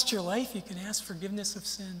can trust your life. You can ask forgiveness of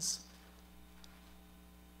sins.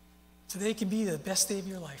 Today can be the best day of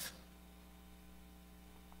your life.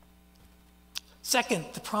 Second,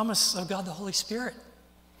 the promise of God the Holy Spirit.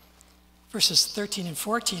 Verses 13 and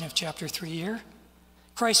 14 of chapter 3 here.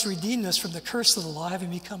 Christ redeemed us from the curse of the law,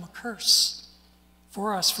 having become a curse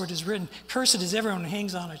for us. For it is written, cursed is everyone who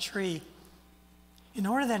hangs on a tree. In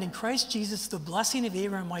order that in Christ Jesus the blessing of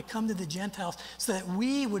Abraham might come to the Gentiles, so that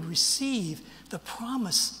we would receive the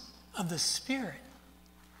promise of the Spirit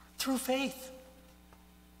through faith.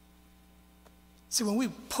 See, when we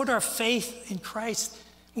put our faith in Christ,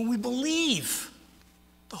 when we believe,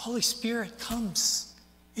 the Holy Spirit comes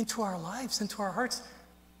into our lives, into our hearts,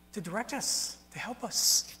 to direct us, to help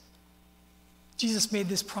us. Jesus made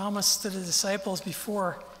this promise to the disciples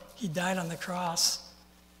before he died on the cross.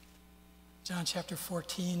 John chapter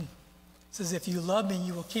 14 says, if you love me,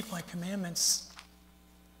 you will keep my commandments.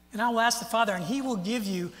 And I will ask the Father, and he will give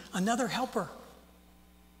you another helper,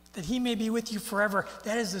 that he may be with you forever.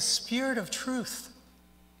 That is the Spirit of truth,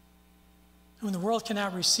 whom the world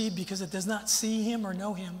cannot receive because it does not see him or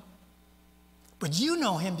know him. But you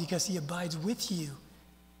know him because he abides with you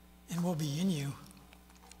and will be in you.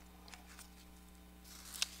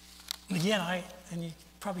 And again, and you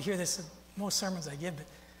probably hear this in most sermons I give, but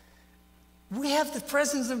we have the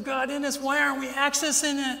presence of God in us. Why aren't we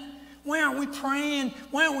accessing it? Why aren't we praying?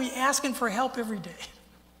 Why aren't we asking for help every day?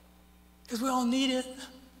 Because we all need it.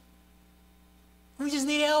 We just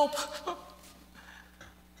need help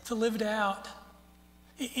to live it out.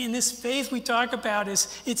 In this faith we talk about,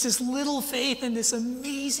 it's this little faith in this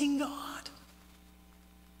amazing God.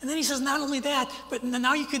 And then he says, not only that, but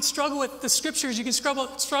now you can struggle with the scriptures, you can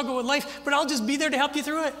struggle with life, but I'll just be there to help you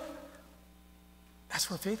through it. That's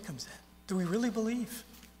where faith comes in. Do we really believe?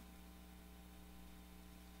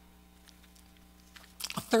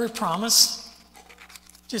 A third promise,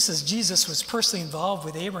 just as Jesus was personally involved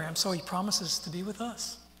with Abraham, so he promises to be with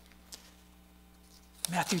us.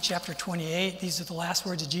 Matthew chapter 28, these are the last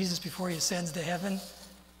words of Jesus before he ascends to heaven.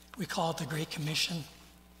 We call it the Great Commission.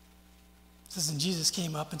 It says, and Jesus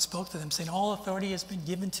came up and spoke to them, saying, all authority has been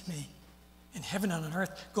given to me in heaven and on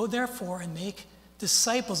earth. Go therefore and make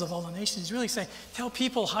disciples of all the nations. He's really saying, tell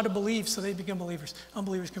people how to believe so they become believers.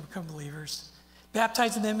 Unbelievers can become believers.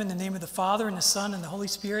 Baptizing them in the name of the Father and the Son and the Holy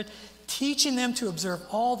Spirit, teaching them to observe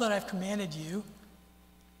all that I've commanded you.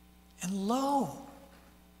 And lo,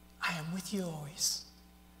 I am with you always,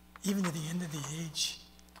 even to the end of the age.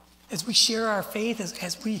 As we share our faith,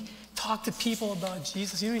 as we talk to people about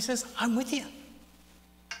Jesus, you know, he says, I'm with you.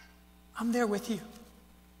 I'm there with you.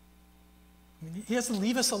 I mean, he doesn't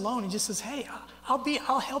leave us alone. He just says, hey,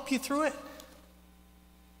 I'll help you through it.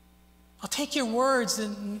 I'll take your words,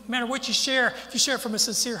 and no matter what you share, if you share it from a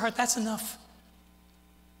sincere heart, that's enough.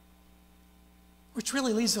 Which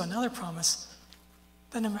really leads to another promise,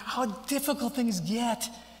 that no matter how difficult things get,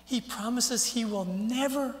 he promises he will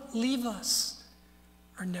never leave us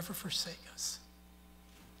or never forsake us.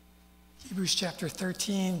 Hebrews chapter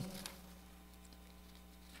 13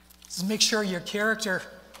 says, make sure your character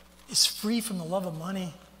is free from the love of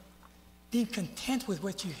money, being content with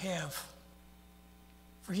what you have.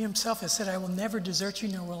 For he himself has said, I will never desert you,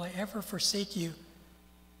 nor will I ever forsake you,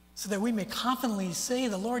 so that we may confidently say,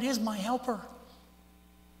 the Lord is my helper.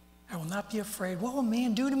 I will not be afraid. What will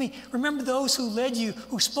man do to me? Remember those who led you,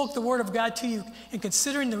 who spoke the word of God to you, and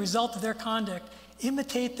considering the result of their conduct,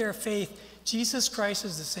 imitate their faith. Jesus Christ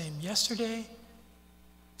is the same yesterday,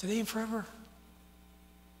 today, and forever.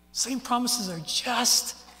 Same promises are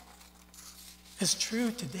just as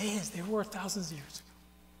true today as they were thousands of years ago.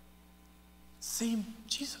 Same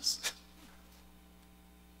Jesus.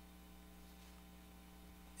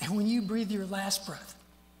 And when you breathe your last breath,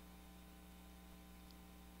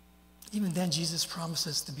 even then Jesus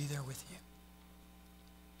promises to be there with you.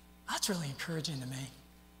 That's really encouraging to me.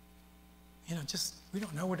 You know, just, we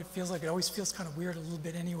don't know what it feels like. It always feels kind of weird a little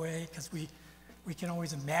bit anyway, because we can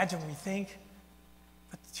always imagine what we think.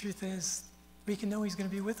 But the truth is, we can know he's going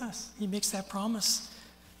to be with us. He makes that promise.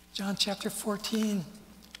 John chapter 14,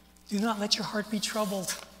 do not let your heart be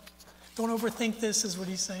troubled. Don't overthink this, is what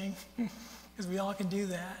he's saying, because we all can do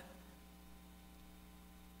that.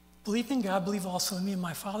 Believe in God, believe also in me. In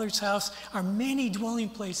my Father's house are many dwelling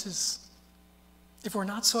places. If it were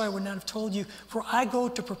not so, I would not have told you, for I go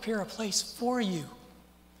to prepare a place for you.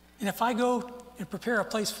 And if I go and prepare a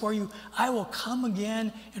place for you, I will come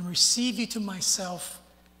again and receive you to myself,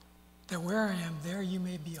 that where I am, there you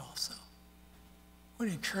may be also. What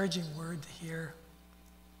an encouraging word to hear.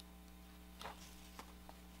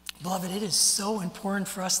 Beloved, it is so important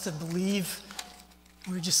for us to believe.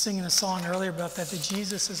 We were just singing a song earlier about that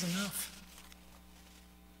Jesus is enough.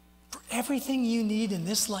 For everything you need in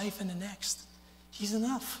this life and the next, he's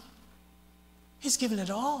enough. He's given it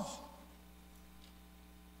all.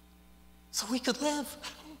 So we could live.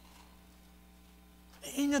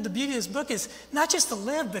 You know, the beauty of this book is not just to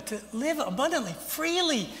live, but to live abundantly,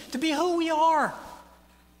 freely, to be who we are.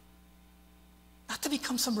 Not to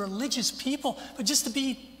become some religious people, but just to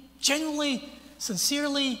be genuinely,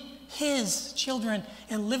 sincerely his children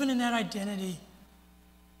and living in that identity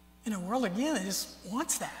in a world, again, that just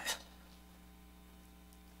wants that.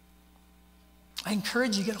 I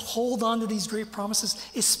encourage you to hold on to these great promises,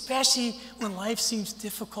 especially when life seems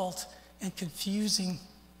difficult and confusing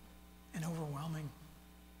and overwhelming.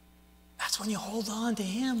 That's when you hold on to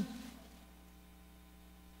him.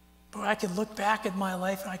 But I can look back at my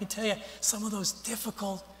life and I can tell you some of those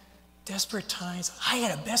difficult, desperate times. I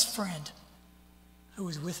had a best friend who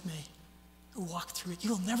was with me, who walked through it.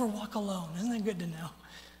 You'll never walk alone. Isn't that good to know?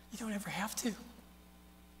 You don't ever have to.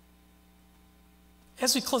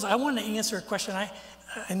 As we close, I want to answer a question.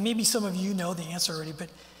 And maybe some of you know the answer already, but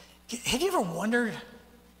have you ever wondered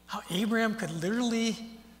how Abraham could literally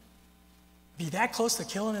be that close to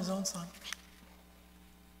killing his own son?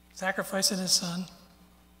 Sacrificing his son.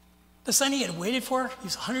 The son he had waited for, he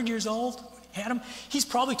was 100 years old when he had him. He's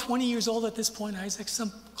probably 20 years old at this point, Isaac,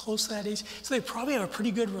 some close to that age. So they probably have a pretty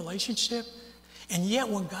good relationship. And yet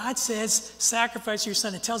when God says, sacrifice your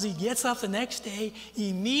son, it tells him he gets up the next day,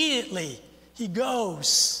 immediately he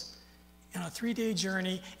goes on a 3-day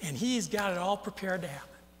journey, and he's got it all prepared to happen.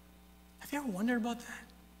 Have you ever wondered about that?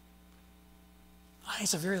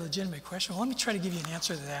 It's a very legitimate question. Well, let me try to give you an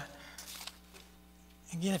answer to that.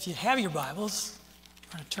 Again, if you have your Bibles,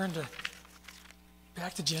 I'm going to turn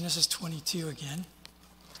back to Genesis 22 again.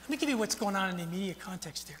 Let me give you what's going on in the immediate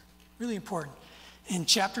context here. Really important. In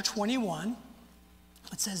chapter 21,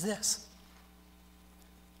 it says this,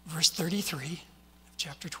 verse 33 of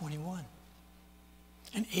chapter 21.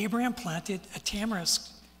 And Abraham planted a tamarisk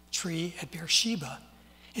tree at Beersheba,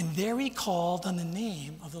 and there he called on the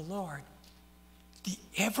name of the Lord, the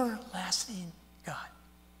everlasting God.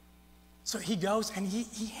 So he goes and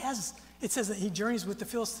he has, it says that he journeys with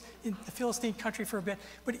in the Philistine country for a bit,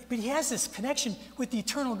 but he has this connection with the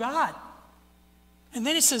eternal God. And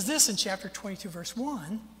then it says this in chapter 22, verse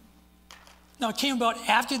 1. Now it came about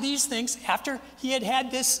after these things, after he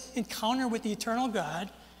had this encounter with the eternal God,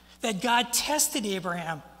 that God tested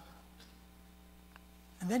Abraham.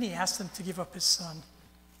 And then he asked him to give up his son.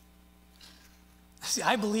 See,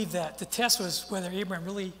 I believe that the test was whether Abraham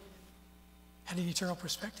really had an eternal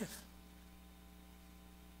perspective.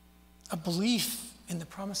 A belief in the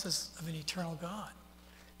promises of an eternal God.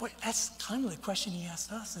 But that's kind of the question he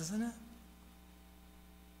asked us, isn't it?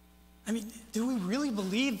 I mean, do we really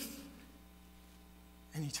believe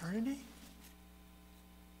in eternity?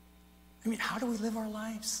 I mean, how do we live our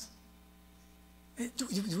lives?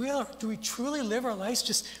 Do we truly live our lives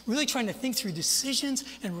just really trying to think through decisions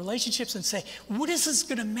and relationships and say, what is this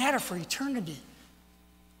going to matter for eternity?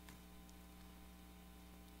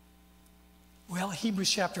 Well,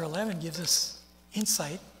 Hebrews chapter 11 gives us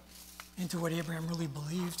insight into what Abraham really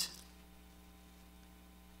believed.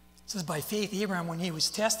 It says, by faith, Abraham, when he was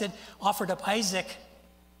tested, offered up Isaac,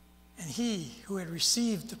 and he who had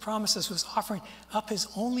received the promises was offering up his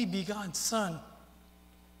only begotten son.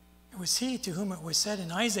 It was he to whom it was said, in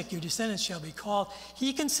Isaac your descendants shall be called.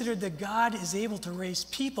 He considered that God is able to raise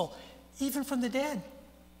people, even from the dead,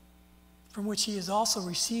 from which he has also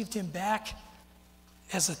received him back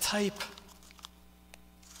as a type.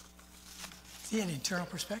 He had an eternal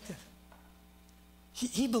perspective.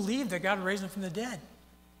 He believed that God would raise him from the dead.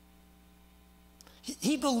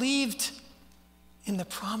 He believed in the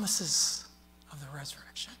promises of the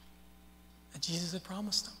resurrection that Jesus had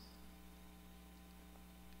promised him.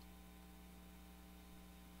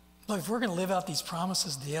 Look, if we're going to live out these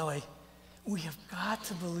promises daily, we have got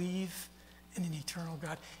to believe in an eternal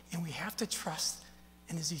God, and we have to trust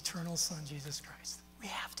in his eternal Son, Jesus Christ. We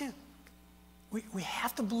have to. We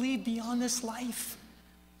have to believe beyond this life.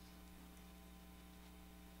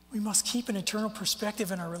 We must keep an eternal perspective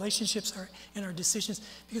in our relationships and our decisions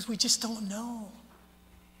because we just don't know.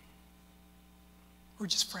 We're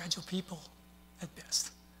just fragile people at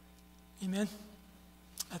best. Amen?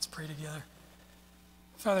 Let's pray together.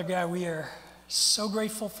 Father God, we are so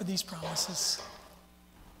grateful for these promises.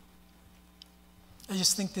 I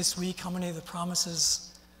just think this week how many of the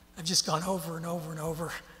promises I've just gone over and over and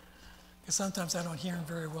over. Because sometimes I don't hear them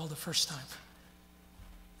very well the first time.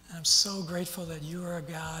 And I'm so grateful that you are a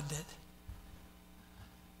God that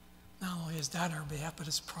not only has died on our behalf, but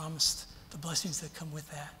has promised the blessings that come with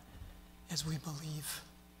that as we believe.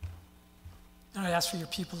 And I ask for your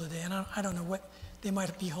people today, and I don't know what they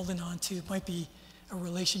might be holding on to. It might be a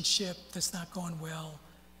relationship that's not going well.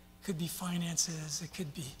 It could be finances. It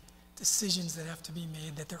could be decisions that have to be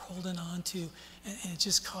made that they're holding on to, and it's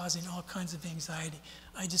just causing all kinds of anxiety.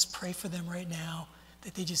 I just pray for them right now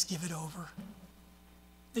that they just give it over.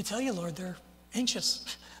 They tell you, Lord, they're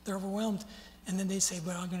anxious, they're overwhelmed, and then they say,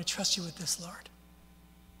 well, I'm going to trust you with this, Lord.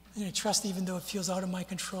 I'm going to trust even though it feels out of my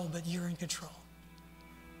control, but you're in control.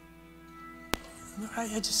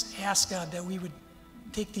 I just ask, God, that we would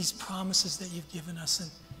take these promises that you've given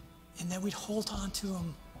us and that we'd hold on to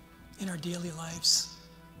them in our daily lives.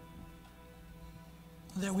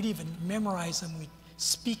 That we'd even memorize them, we'd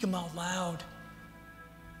speak them out loud.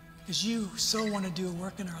 Because you so want to do a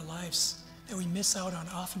work in our lives that we miss out on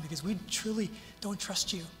often because we truly don't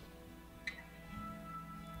trust you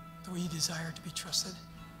the way you desire to be trusted.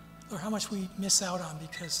 Lord, how much we miss out on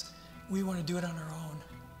because we want to do it on our own.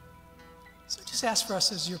 So just ask for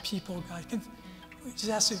us as your people, God. We just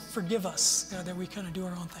ask you to forgive us, God, that we kind of do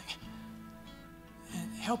our own thing.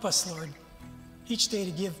 And help us, Lord, each day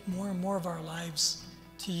to give more and more of our lives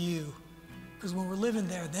to you. Because when we're living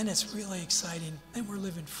there, then it's really exciting. Then we're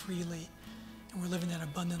living freely. And we're living that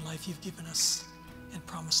abundant life you've given us and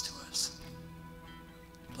promised to us.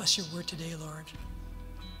 Bless your word today, Lord.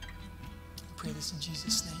 I pray this in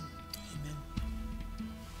Jesus' name. Amen.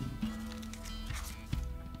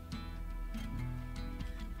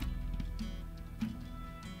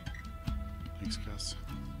 Thanks, Gus.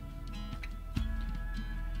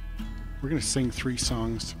 we're going to sing 3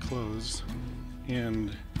 songs to close,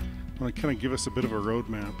 and I want to kind of give us a bit of a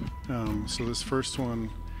roadmap. So this first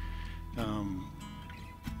one, I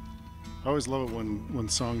always love it when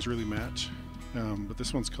songs really match, but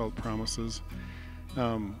this one's called Promises.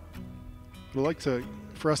 I'd like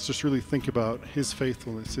for us just really think about His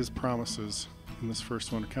faithfulness, His promises in this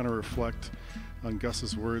first one, to kind of reflect on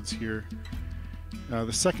Gus's words here.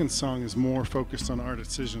 The second song is more focused on our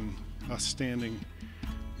decision, us standing,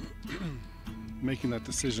 making that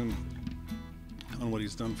decision on what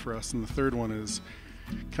He's done for us. And the third one is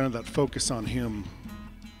kind of that focus on Him,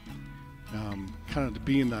 kind of to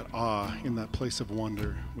be in that awe, in that place of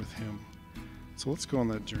wonder with Him. So let's go on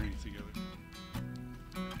that journey together.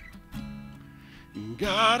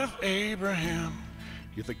 God of Abraham,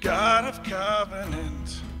 You're the God of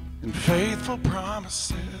covenant and faithful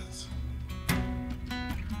promises.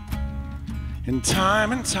 And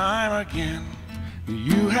time again,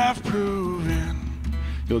 You have proven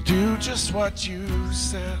You'll do just what You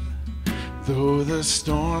said. Though the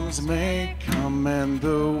storms may come and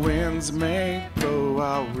the winds may blow,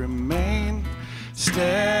 I'll remain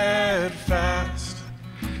steadfast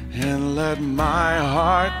and let my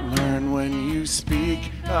heart learn when You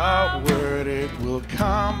speak a word, it will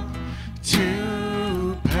come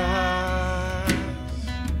to pass.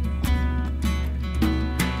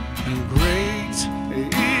 And great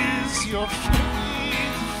is Your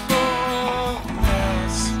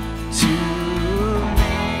faithfulness to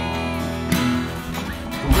me.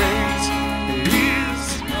 Great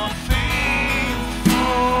is Your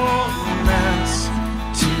faithfulness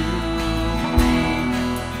to me.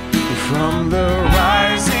 From the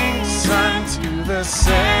rising sun to the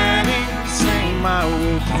setting same, I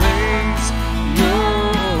will praise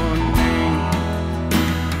Your name.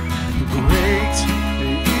 Great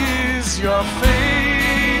is Your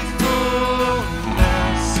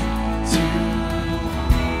faithfulness to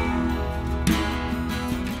me.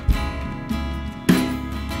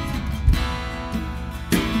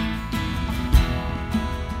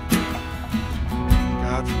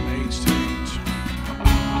 God from age to age,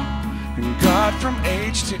 and God from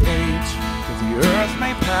age to age, though the earth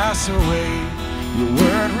may pass away, Your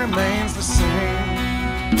word remains the same.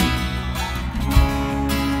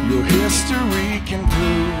 Your history can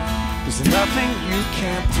prove there's nothing You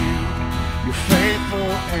can't do. You're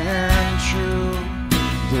faithful and true.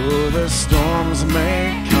 Though the storms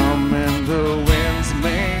may come and the winds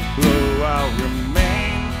may blow, I'll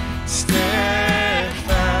remain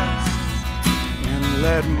steadfast and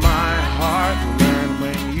let my heart learn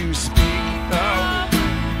when You speak out,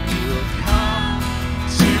 it will come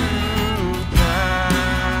to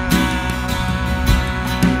pass.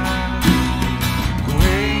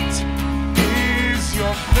 Great is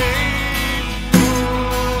Your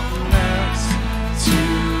faithfulness to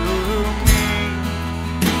me.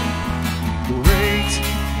 Great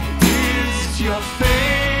is Your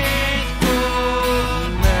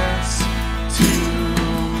faithfulness to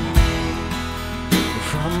me.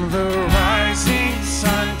 From the rising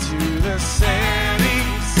sun to the setting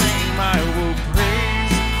same, I will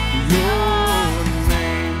praise Your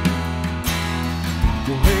name.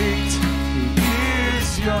 Great is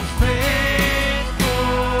Your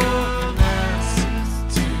faithfulness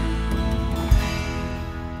to me.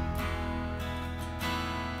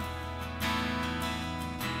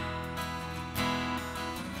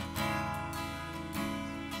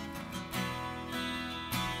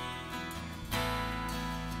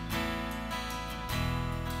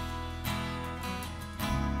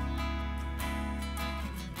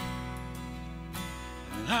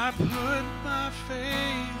 And I put my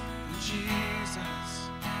faith in Jesus,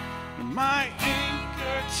 my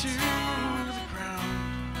anchor to the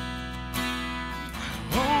ground, my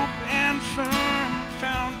hope and firm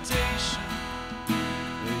foundation,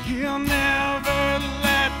 that He'll never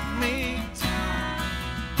let me down.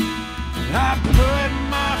 And I put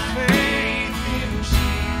my faith in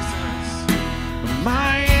Jesus,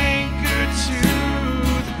 my anchor to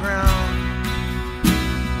the ground,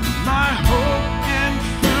 my hope and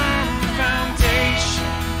firm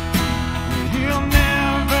foundation, that He'll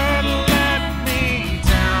never let me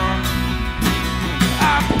down. I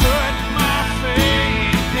put my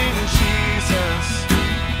faith in Jesus,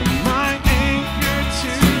 my anchor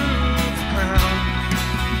to the ground,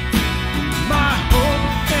 my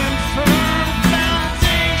hope and firm foundation.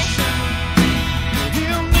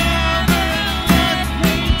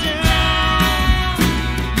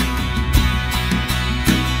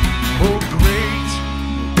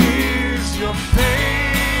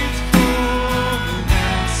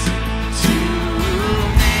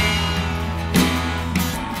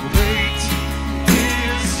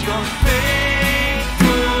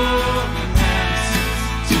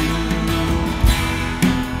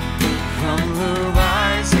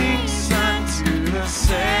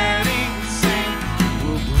 setting sun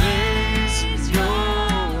will praise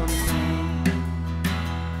your name.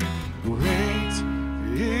 Great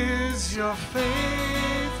is your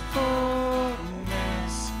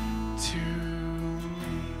faithfulness to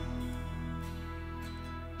me.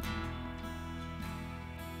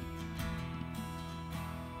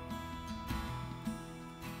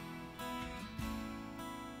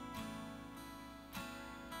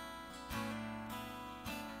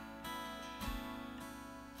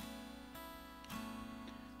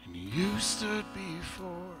 And you stood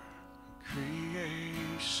before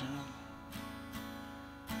creation,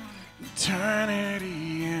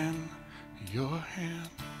 eternity in your hand.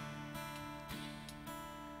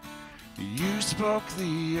 You spoke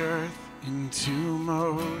the earth into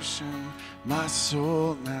motion, my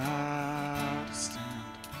soul now to stand.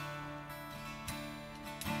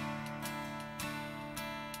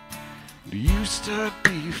 You stood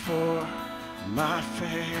before my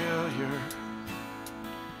failure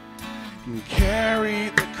and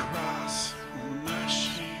carried the cross on my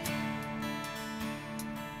shame.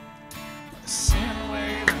 My sin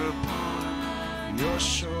weighed upon your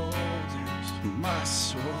shoulders, my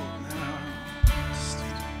soul now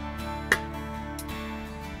stands.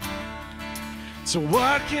 So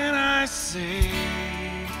what can I say?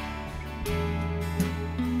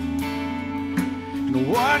 And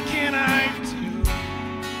what can I do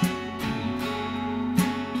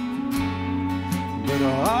but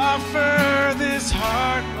offer this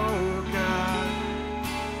heart, oh God,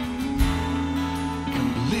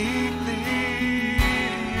 completely to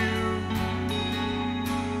you?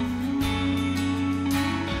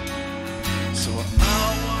 So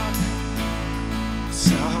I want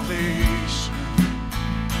salvation,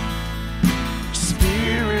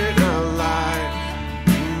 Spirit alive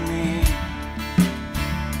in me.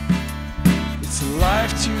 It's a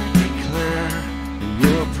life to declare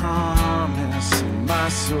your promise in my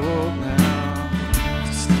soul now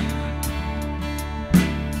to stand.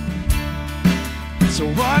 So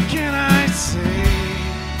what can I say?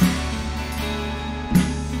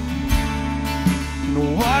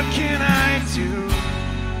 And what can I do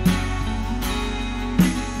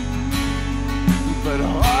but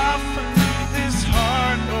offer this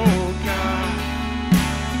heart, oh God,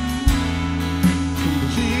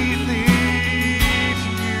 completely to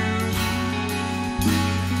you?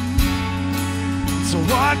 So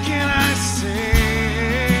what can I say?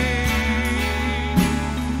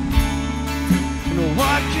 And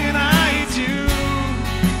what can I do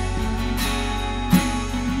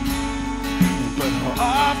but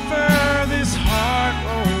offer this heart,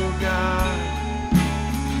 oh God,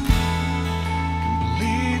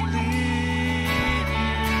 completely to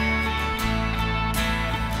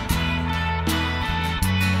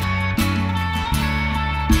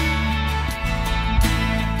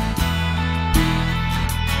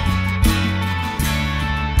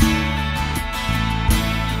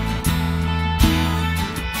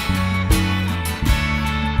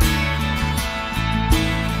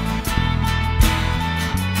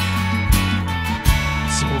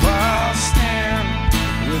So I'll stand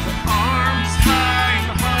with arms high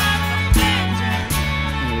and heart abandoned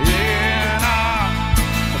in awe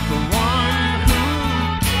of the one who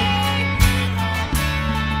gave it all.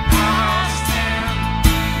 I'll stand,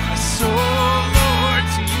 my soul, Lord,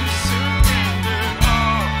 to you surrendered.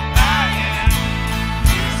 All I am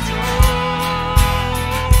is yours.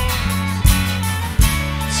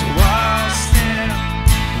 So I'll stand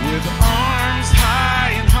with arms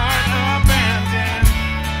high and heart abandoned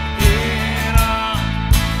in awe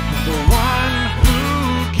of the one who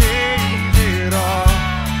gave it all.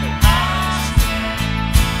 And I'll stand,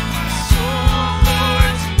 my soul,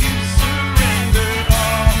 Lord, to you surrendered.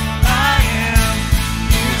 All I am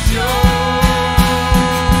is yours.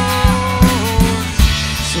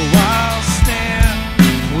 So I'll stand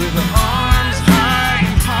with arms high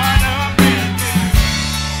and heart abandoned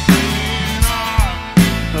in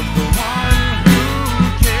awe of the one who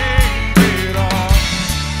gave it all.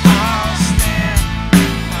 I'll stand,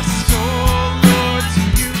 my soul, Lord, to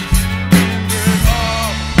you surrendered.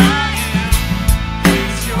 All I am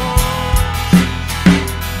is yours.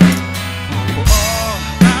 All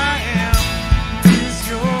I am is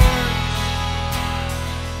yours.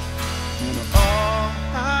 And all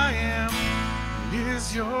I am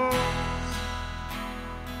is yours.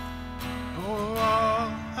 Oh,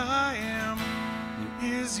 all I am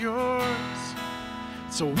is yours.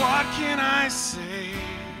 So what can I say?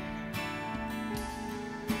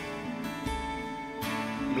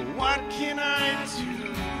 And what can I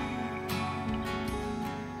do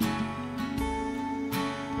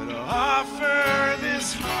but offer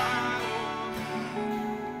this heart, oh God,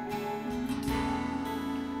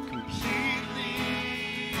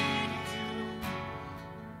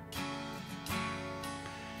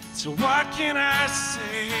 So what can I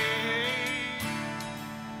say?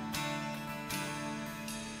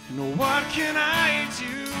 You know, what can I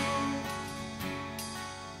do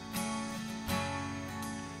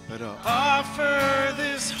but to offer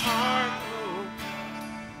this heart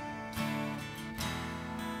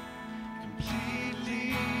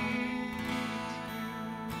completely?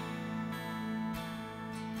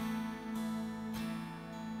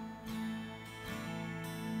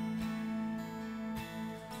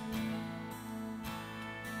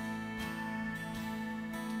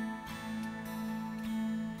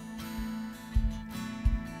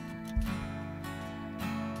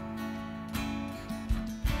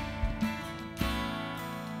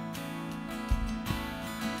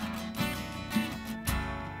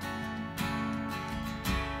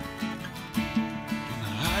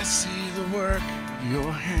 I see the work of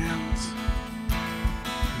your hands,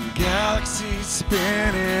 galaxies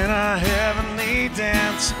spinning a heavenly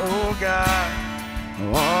dance. Oh God,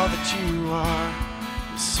 all that you are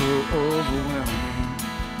is so overwhelming.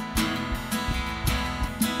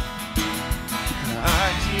 I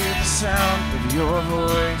hear the sound of your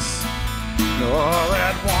voice, all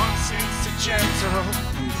at once it's a gentle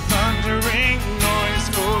and thundering noise.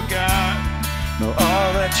 Oh God, all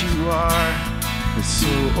that you are is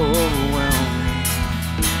so overwhelming.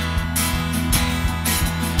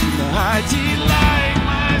 I delight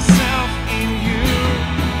myself in you,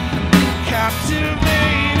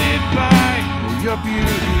 captivated by your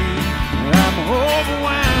beauty. I'm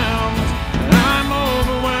overwhelmed, I'm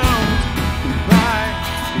overwhelmed by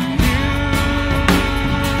you.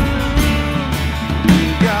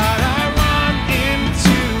 God, I run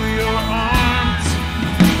into your arms,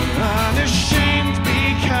 unashamed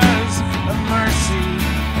because of mercy.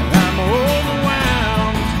 I'm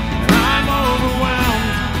overwhelmed, I'm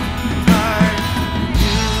overwhelmed by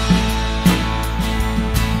you.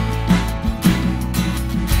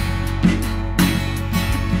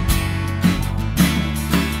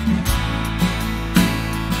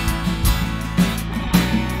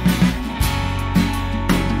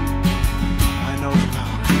 I know the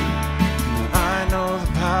power, I know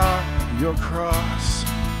the power of your cross.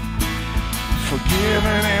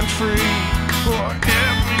 Forgiven and free,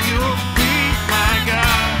 forever you'll be my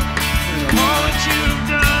God. And all that you've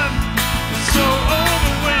done is so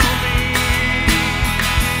overwhelming.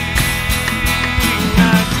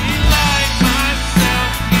 I delight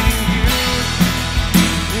myself in you,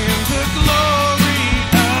 in the glory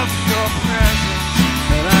of your presence.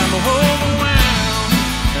 And I'm overwhelmed,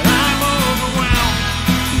 and I'm overwhelmed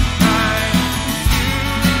by you.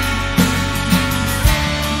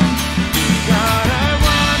 God, I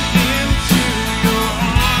run into your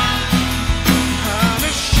arms,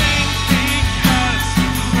 unashamed because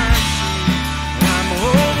of mercy. And I'm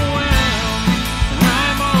overwhelmed, and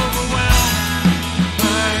I'm overwhelmed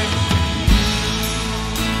by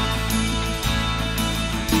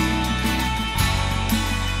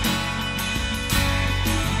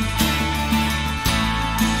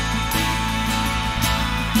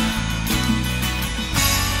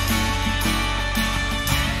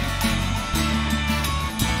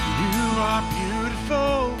You are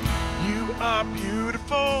beautiful, you are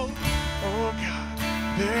beautiful. Oh God,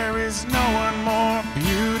 there is no one more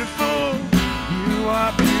beautiful. You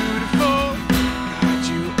are beautiful, God,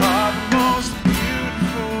 you are the most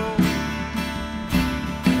beautiful.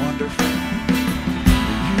 Wonderful,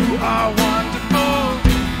 you are wonderful,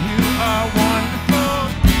 you are wonderful.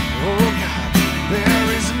 Oh God, there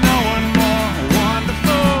is no one more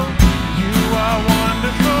wonderful. You are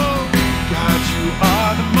wonderful, God, you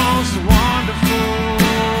are the most wonderful.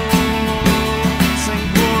 Sing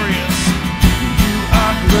glorious. You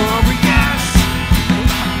are glorious. You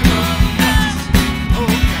are glorious.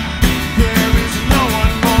 Oh God, there is no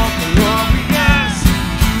one more glorious.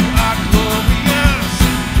 You are glorious.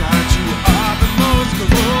 God, you are the most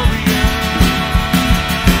glorious.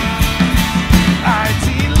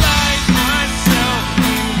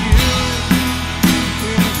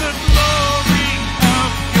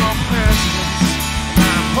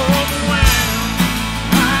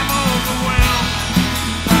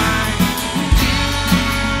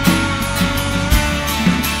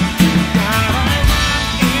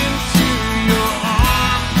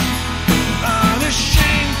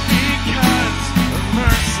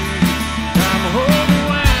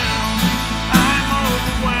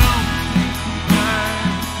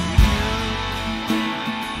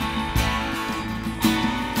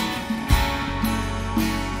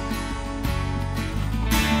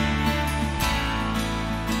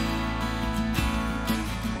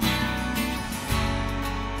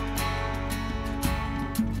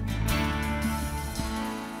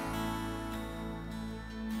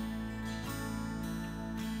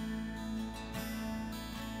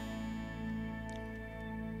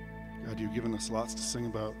 God, you've given us lots to sing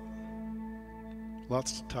about,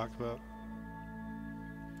 lots to talk about,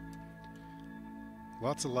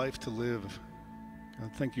 lots of life to live.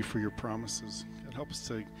 God, thank you for your promises. God, help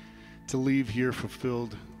us to leave here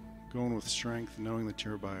fulfilled, going with strength, knowing that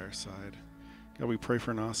you're by our side. God, we pray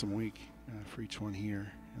for an awesome week for each one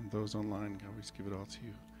here and those online. God, we just give it all to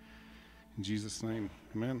you. In Jesus' name,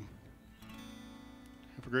 amen.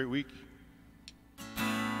 Have a great week.